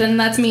excited, and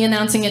that's me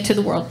announcing it to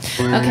the world.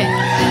 Okay.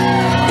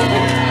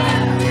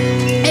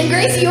 And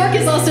Grace York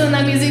is also in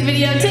that music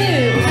video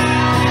too.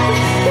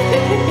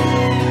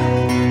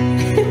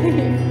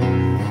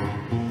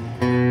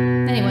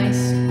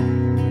 Anyways,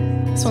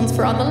 this one's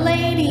for all the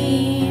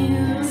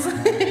ladies.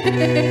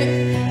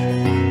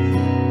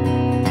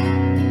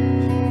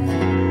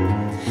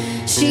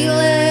 She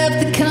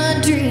left the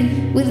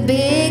country with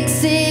big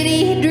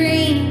city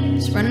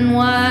dreams running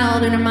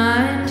wild in her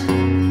mind,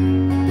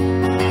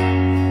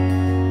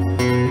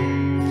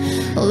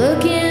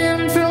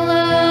 looking for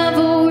love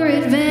or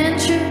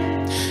adventure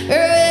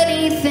or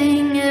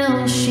anything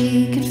else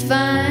she could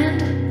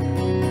find.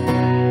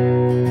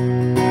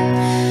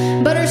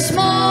 But her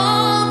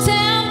small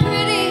town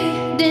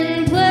pretty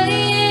didn't play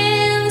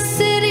in the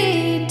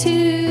city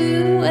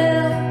too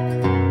well,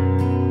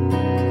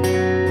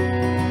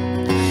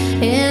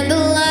 and the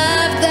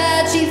life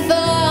that she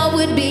thought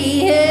would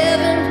be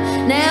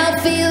heaven now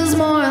feels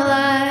more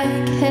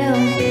like hell.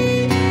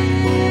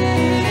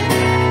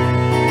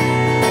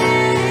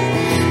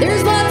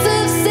 There's lots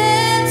of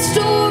sad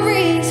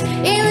stories,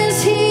 and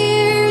this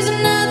here's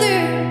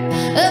another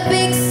of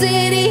big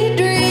city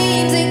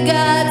dreams that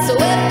got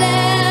swept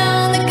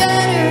down the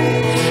gutter.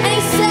 And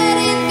he said,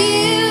 if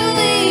you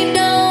leave,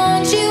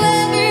 don't you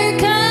ever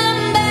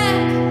come back.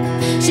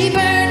 She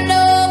burned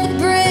all the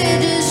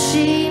bridges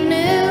she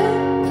knew,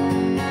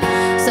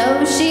 so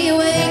she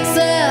wakes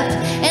up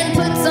and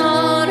puts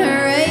on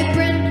her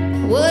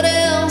apron. What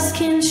else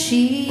can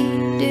she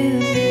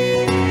do?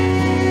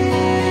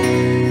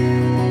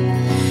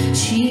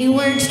 She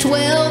works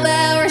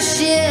 12-hour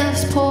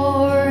shifts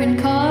pouring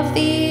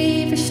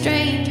coffee for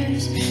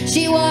strangers.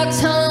 She walks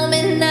home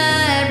at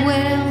night,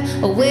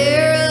 well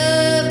aware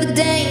of the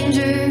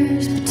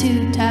dangers, but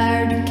too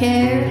tired to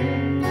care.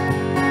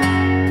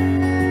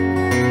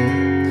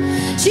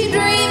 She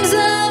dreams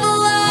of a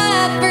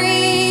life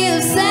free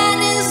of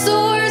sadness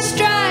or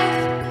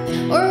strife,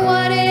 or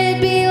what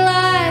it'd be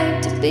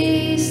like to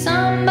be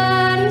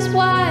somebody's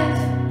wife,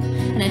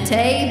 and a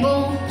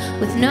table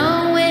with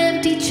no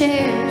empty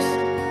chairs.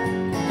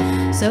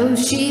 So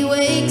she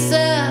wakes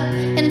up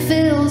and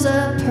fills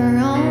up her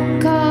own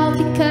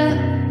coffee cup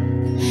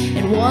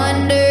and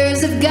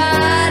wonders if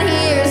God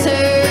hears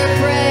her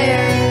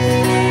prayers.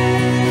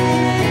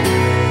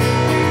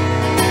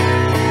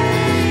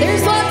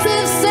 There's lots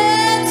of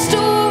sad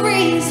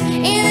stories,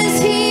 and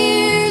this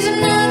here's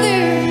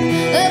another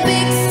of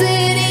big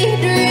city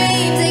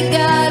dreams that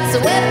got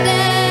swept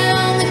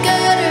down the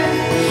gutter.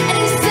 And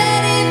he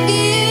said, if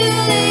you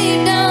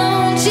leave,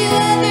 don't you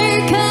ever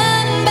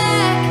come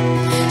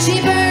back. She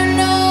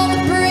burned all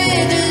the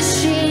bridges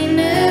she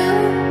knew,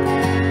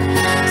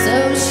 so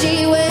she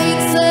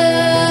wakes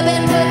up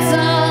and puts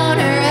on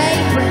her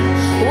apron.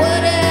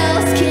 What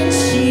else can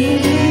she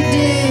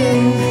do?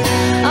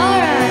 All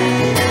right.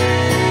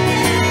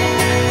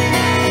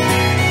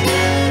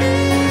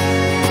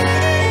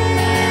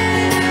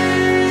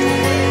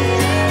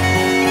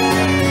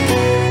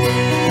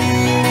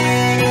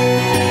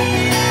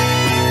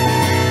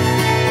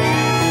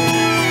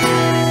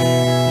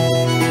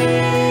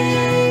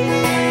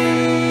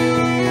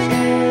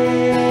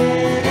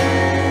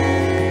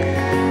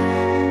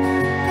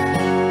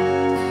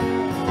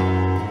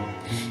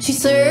 She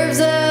serves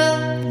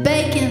up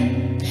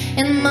bacon,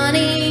 and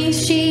money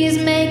she's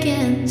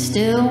making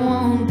still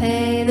won't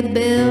pay the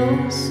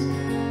bills.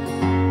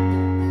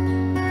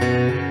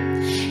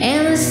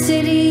 And the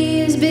city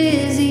is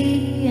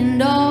busy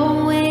and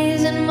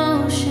always in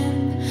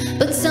motion,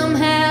 but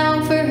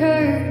somehow for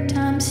her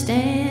time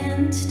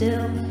stands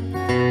still.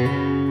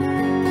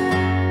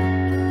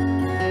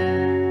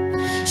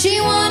 She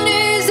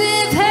wonders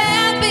if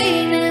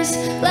happiness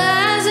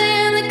lies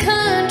in the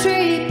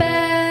country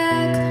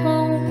back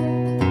home.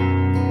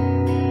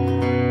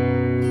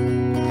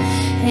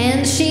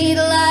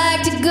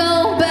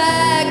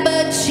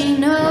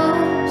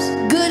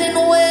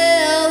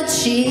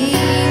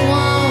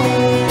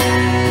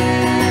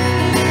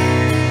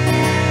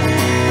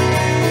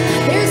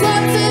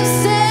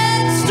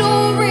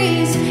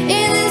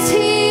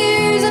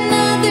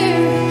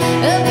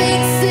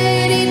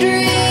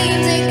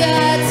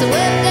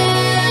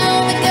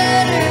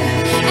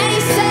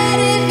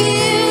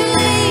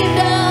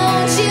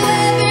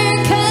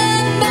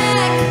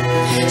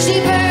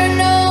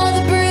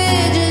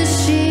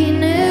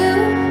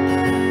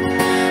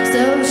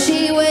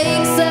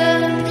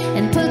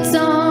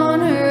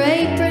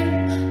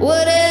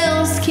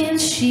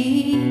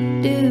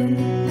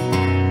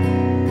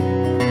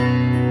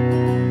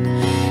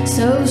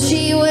 So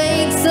she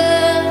wakes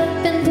up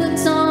and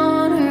puts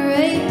on her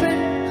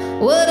apron.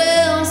 What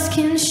else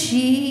can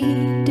she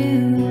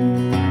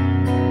do?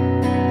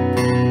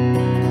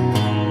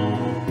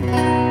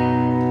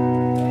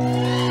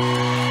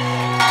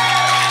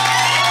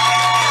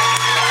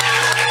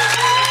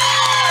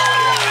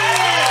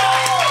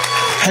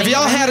 Have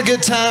y'all had a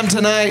good time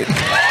tonight?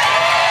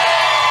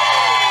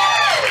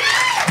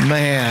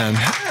 Man,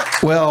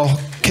 well,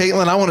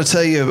 Kaitlin, I want to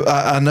tell you,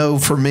 I know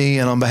for me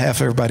and on behalf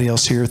of everybody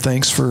else here,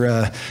 thanks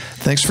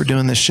for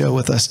doing this show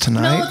with us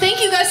tonight. No,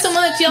 thank you guys so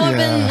much. Y'all have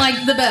been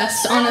like the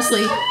best,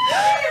 honestly.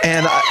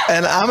 And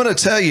I'm going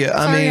to tell you,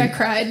 Sorry, I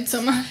cried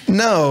so much.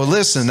 No,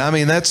 listen, I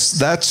mean,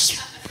 that's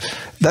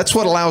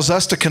what allows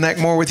us to connect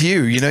more with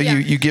you. You know,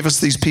 you give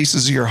us these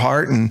pieces of your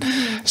heart, and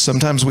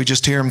sometimes we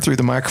just hear them through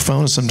the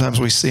microphone, and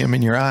sometimes we see them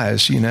in your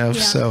eyes, you know.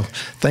 So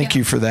thank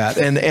you for that.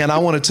 And I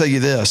want to tell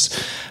you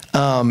this,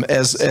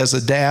 as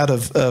a dad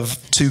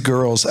of two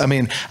girls, I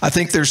mean, I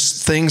think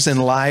there's things in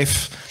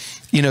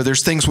life, you know,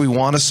 there's things we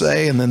want to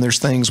say, and then there's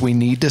things we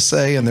need to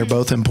say, and they're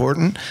both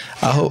important.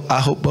 I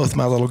hope both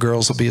my little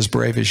girls will be as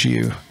brave as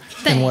you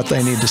in what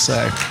they need to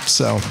say.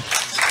 So,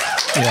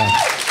 yeah.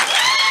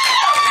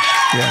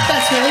 Yeah.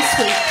 That's really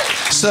sweet.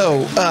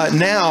 So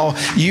now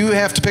you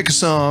have to pick a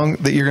song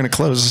that you're going to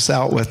close us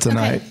out with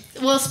tonight. Okay.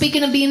 Well,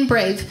 speaking of being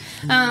brave,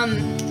 I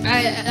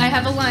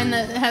have a line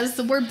that has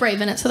the word brave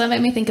in it, so that made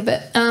me think of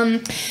it.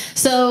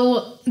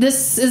 So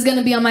this is going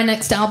to be on my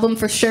next album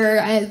for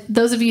sure.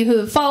 Those of you who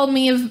have followed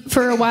me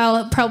for a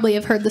while probably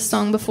have heard this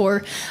song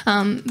before.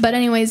 But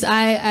anyways,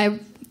 I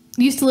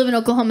used to live in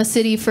Oklahoma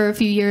City for a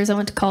few years. I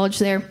went to college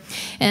there.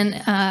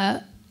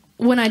 And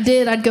when I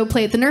did, I'd go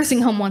play at the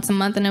nursing home once a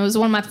month, and it was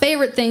one of my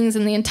favorite things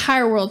in the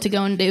entire world to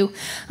go and do.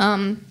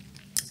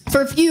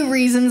 For a few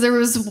reasons. There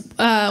was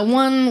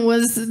one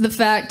was the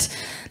fact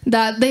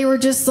that they were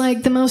just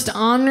like the most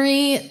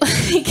ornery,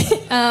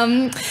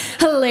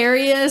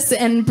 hilarious,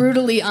 and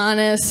brutally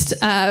honest,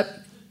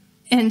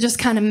 and just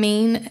kind of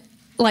mean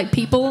like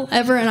people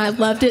ever, and I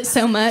loved it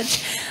so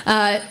much.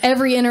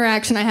 Every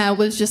interaction I had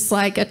was just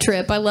like a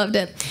trip. I loved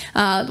it.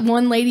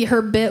 One lady,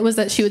 her bit was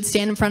that she would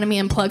stand in front of me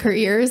and plug her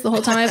ears the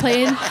whole time I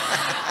played.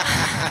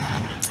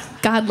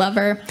 God love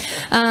her.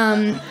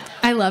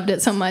 I loved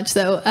it so much,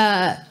 though.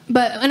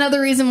 But another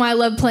reason why I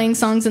love playing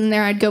songs in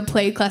there, I'd go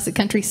play classic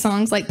country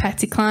songs like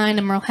Patsy Cline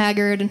and Merle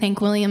Haggard and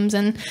Hank Williams.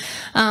 And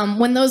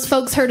when those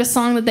folks heard a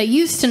song that they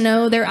used to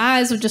know, their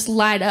eyes would just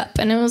light up.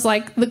 And it was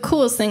like the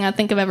coolest thing I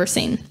think I've ever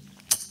seen.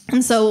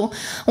 And so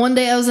one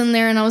day I was in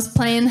there and I was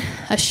playing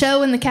a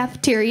show in the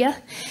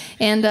cafeteria.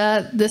 And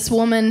this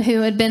woman who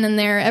had been in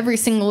there every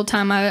single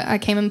time I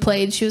came and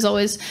played, she was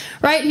always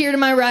right here to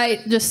my right,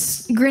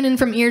 just grinning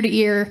from ear to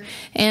ear.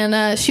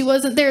 And she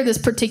wasn't there this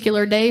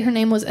particular day. Her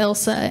name was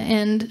Elsa,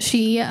 and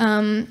she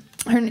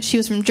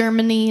was from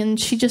Germany, and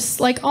she just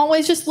like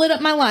always just lit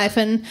up my life.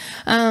 And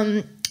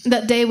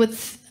that day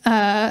with,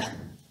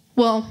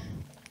 well,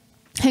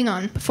 hang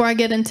on, before I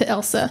get into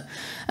Elsa.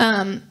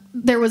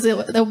 There was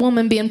a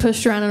woman being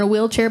pushed around in a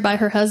wheelchair by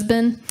her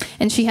husband,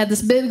 and she had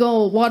this big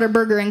old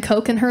Whataburger and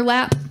Coke in her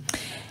lap.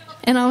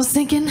 And I was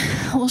thinking,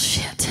 well,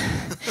 shit.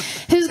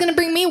 Who's going to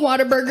bring me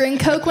Whataburger and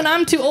Coke when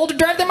I'm too old to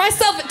drive there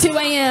myself at 2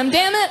 a.m.?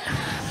 Damn it.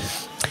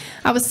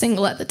 I was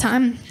single at the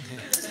time.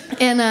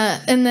 And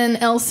then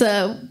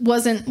Elsa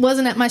wasn't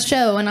at my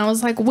show, and I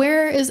was like,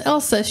 where is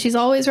Elsa? She's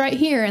always right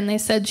here. And they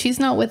said, she's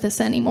not with us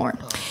anymore.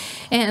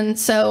 And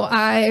so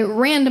I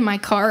ran to my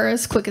car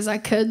as quick as I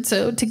could,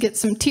 so to get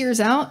some tears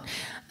out.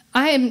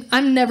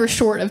 I'm never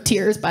short of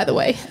tears, by the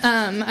way.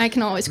 I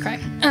can always cry.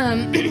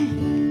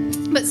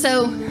 But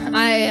so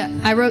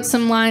I wrote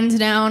some lines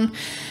down,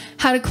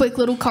 had a quick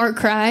little car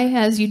cry,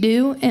 as you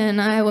do,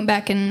 and I went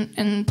back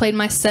and played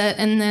my set.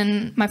 And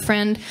then my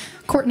friend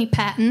Courtney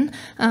Patton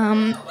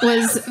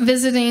was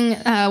visiting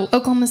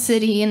Oklahoma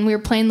City, and we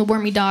were playing the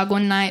Wormy Dog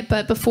one night.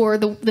 But before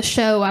the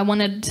show, I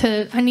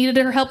needed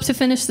her help to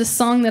finish this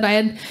song that I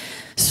had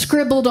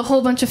scribbled a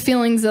whole bunch of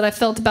feelings that I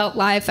felt about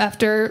life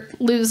after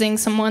losing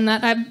someone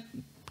that I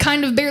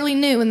kind of barely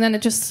knew. And then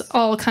it just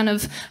all kind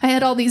of, I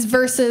had all these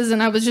verses,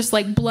 and I was just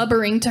like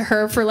blubbering to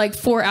her for like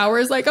 4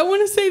 hours, like, I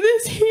want to say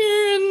this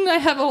here, and I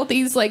have all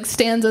these like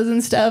stanzas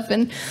and stuff,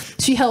 and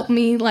she helped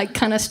me like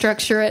kind of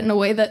structure it in a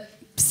way that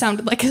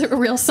sounded like a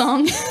real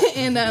song.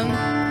 And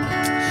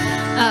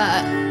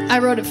I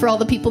wrote it for all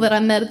the people that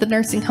I met at the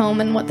nursing home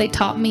and what they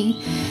taught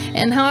me,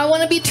 and how I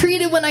want to be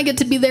treated when I get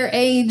to be their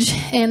age,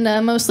 and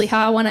mostly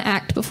how I want to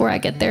act before I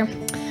get there.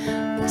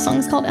 The song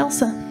is called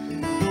Elsa.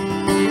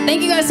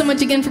 Thank you guys so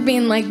much again for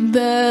being like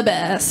the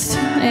best,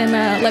 and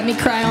let me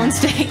cry on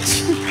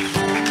stage.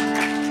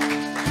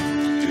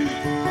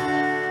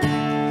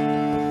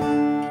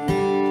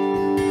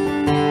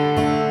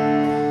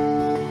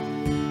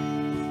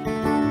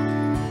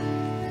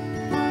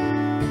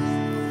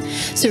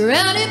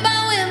 Surrounded by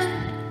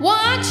women,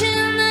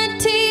 watching the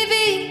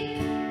TV.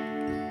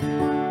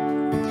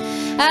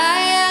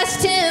 I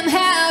asked him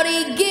how'd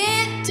he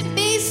get to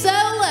be so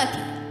lucky.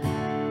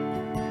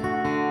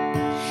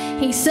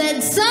 He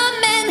said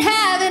some men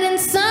have it and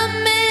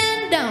some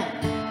men don't.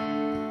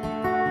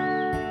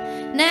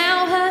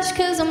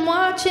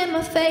 watching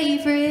my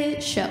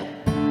favorite show.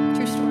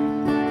 True story.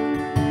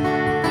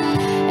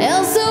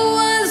 Elsa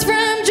was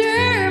from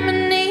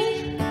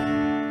Germany.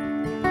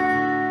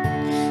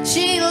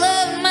 She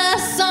loved my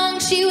song,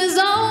 she was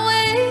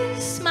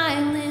always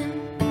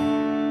smiling.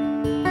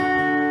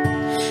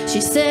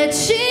 She said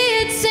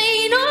she had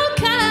seen all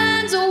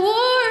kinds of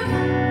war,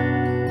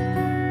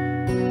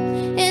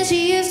 and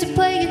she used to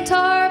play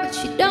guitar, but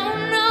she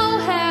don't know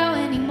how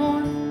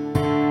anymore.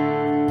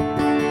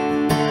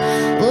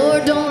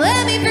 Lord, don't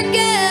let me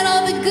forget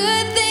all the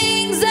good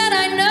things that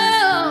I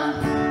know.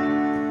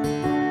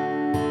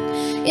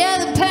 Yeah,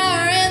 the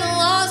power and the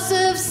loss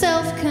of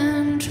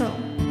self-control.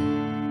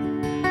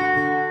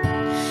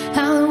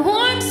 How the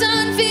warm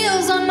sun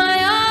feels on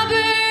my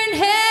auburn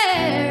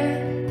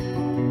hair.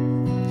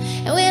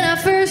 And when I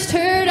first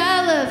heard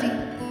I love you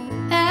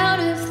out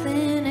of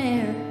thin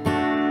air.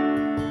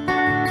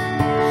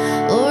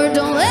 Lord,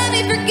 don't let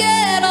me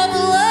forget all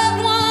the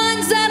loved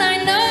ones that I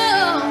know.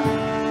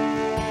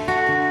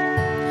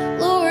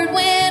 Lord,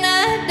 when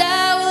I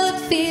die, will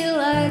it feel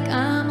like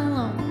I'm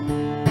alone?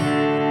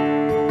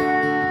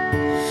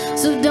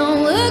 So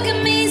don't look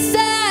at me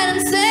sad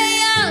and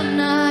say I'm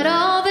not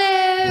all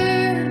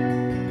there.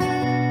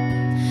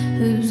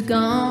 Who's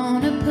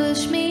gonna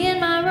push me in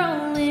my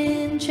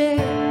rolling chair?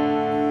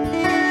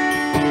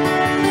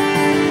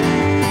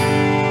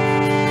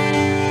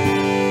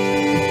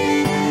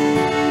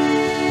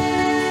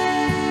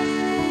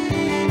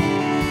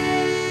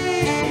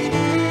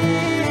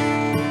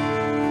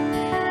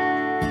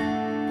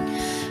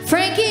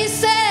 Frankie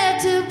said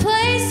to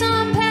play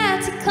some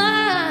Patsy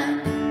Cline,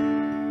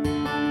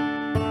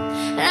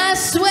 and I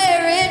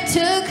swear it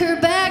took her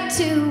back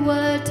to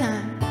what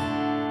time?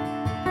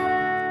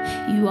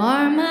 You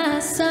are my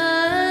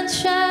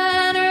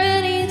sunshine, or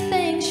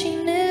anything she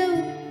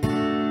knew.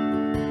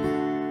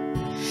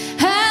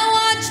 I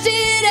watched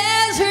it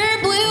as her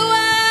blue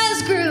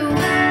eyes grew.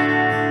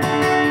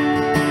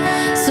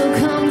 So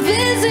come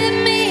visit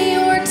me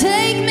or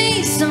take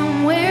me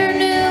somewhere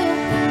new,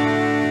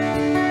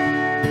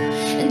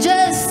 and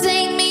just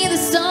sing me the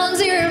songs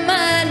that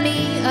remind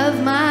me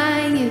of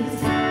my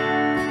youth.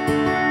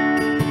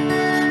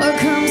 Or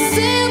come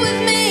sit with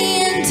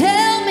me and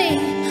tell me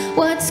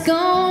what's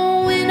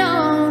going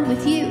on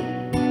with you.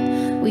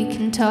 We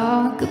can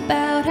talk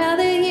about how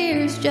the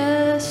years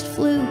just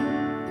flew.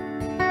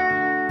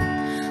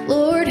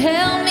 Lord,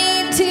 help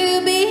me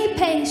to be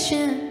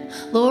patient.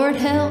 Lord,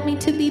 help me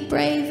to be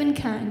brave and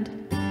kind.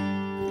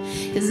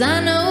 'Cause I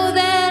know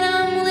that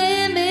I'm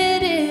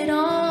limited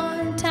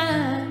on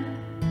time.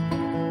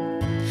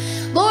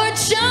 Lord,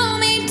 show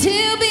me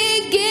to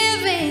be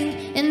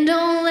giving, and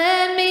don't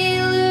let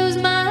me lose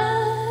my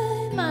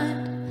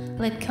mind.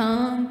 Let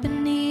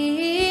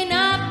company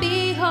not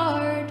be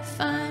hard to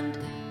find.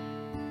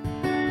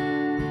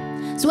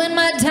 So when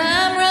my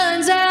time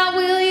runs out,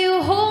 will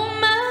you hold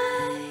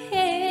my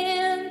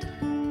hand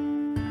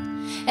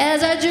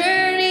as I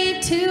journey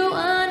to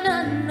an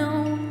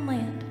unknown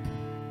land?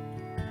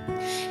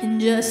 And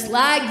just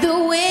like the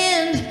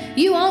wind,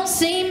 you won't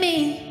see me,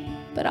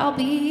 but I'll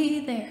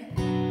be there.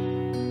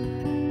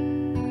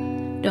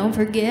 Don't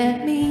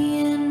forget me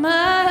in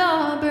my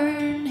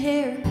auburn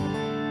hair.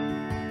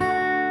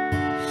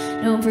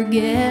 Don't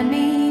forget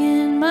me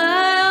in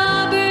my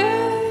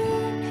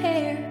auburn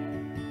hair.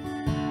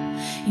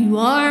 You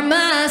are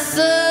my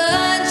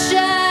sunshine,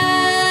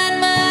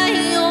 my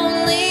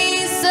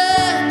only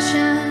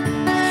sunshine.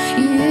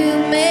 You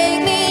make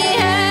me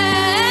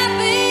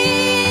happy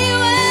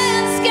when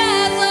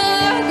skies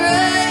are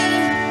gray.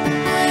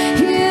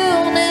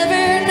 You'll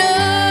never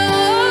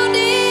know,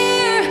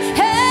 dear,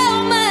 how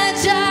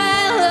much I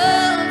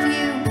love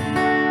you.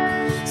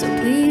 So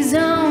please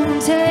don't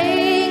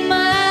take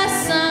my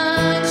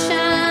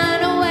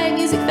sunshine away.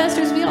 Music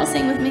festers, we all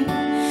sing with me.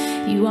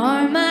 You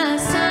are my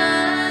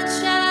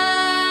sunshine,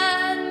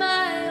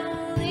 my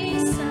only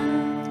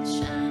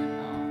sunshine.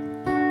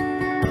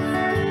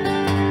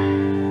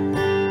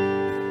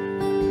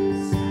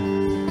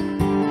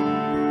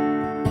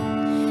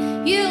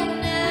 You'll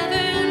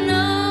never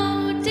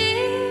know,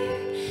 dear,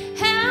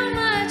 how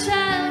much I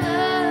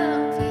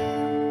love you.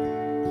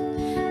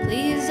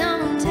 Please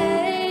don't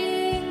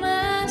take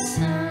my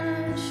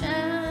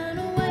sunshine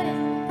away.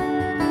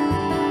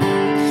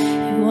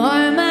 You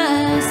are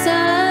my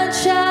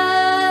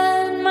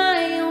sunshine,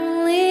 my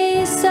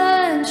only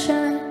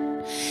sunshine.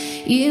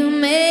 You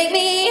make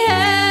me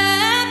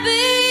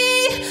happy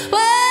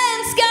when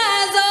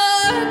skies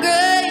are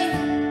gray.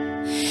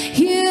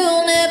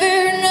 You'll never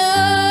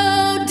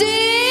know,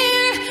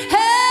 dear,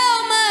 how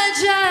much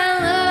I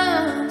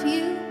love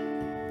you.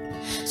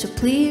 So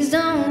please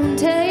don't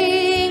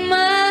take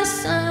my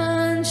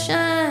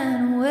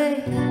sunshine away.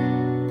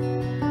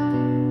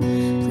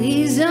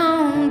 Please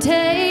don't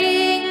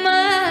take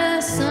my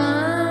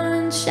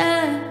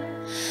sunshine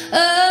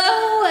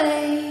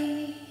away.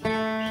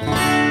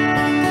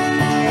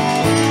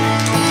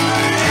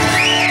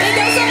 Thank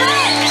you so much.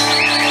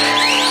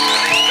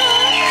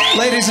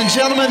 Ladies and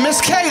gentlemen,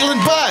 Miss Kaitlin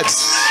Butts.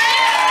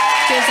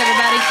 Cheers,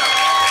 everybody.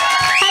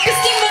 Happy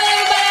Steamboat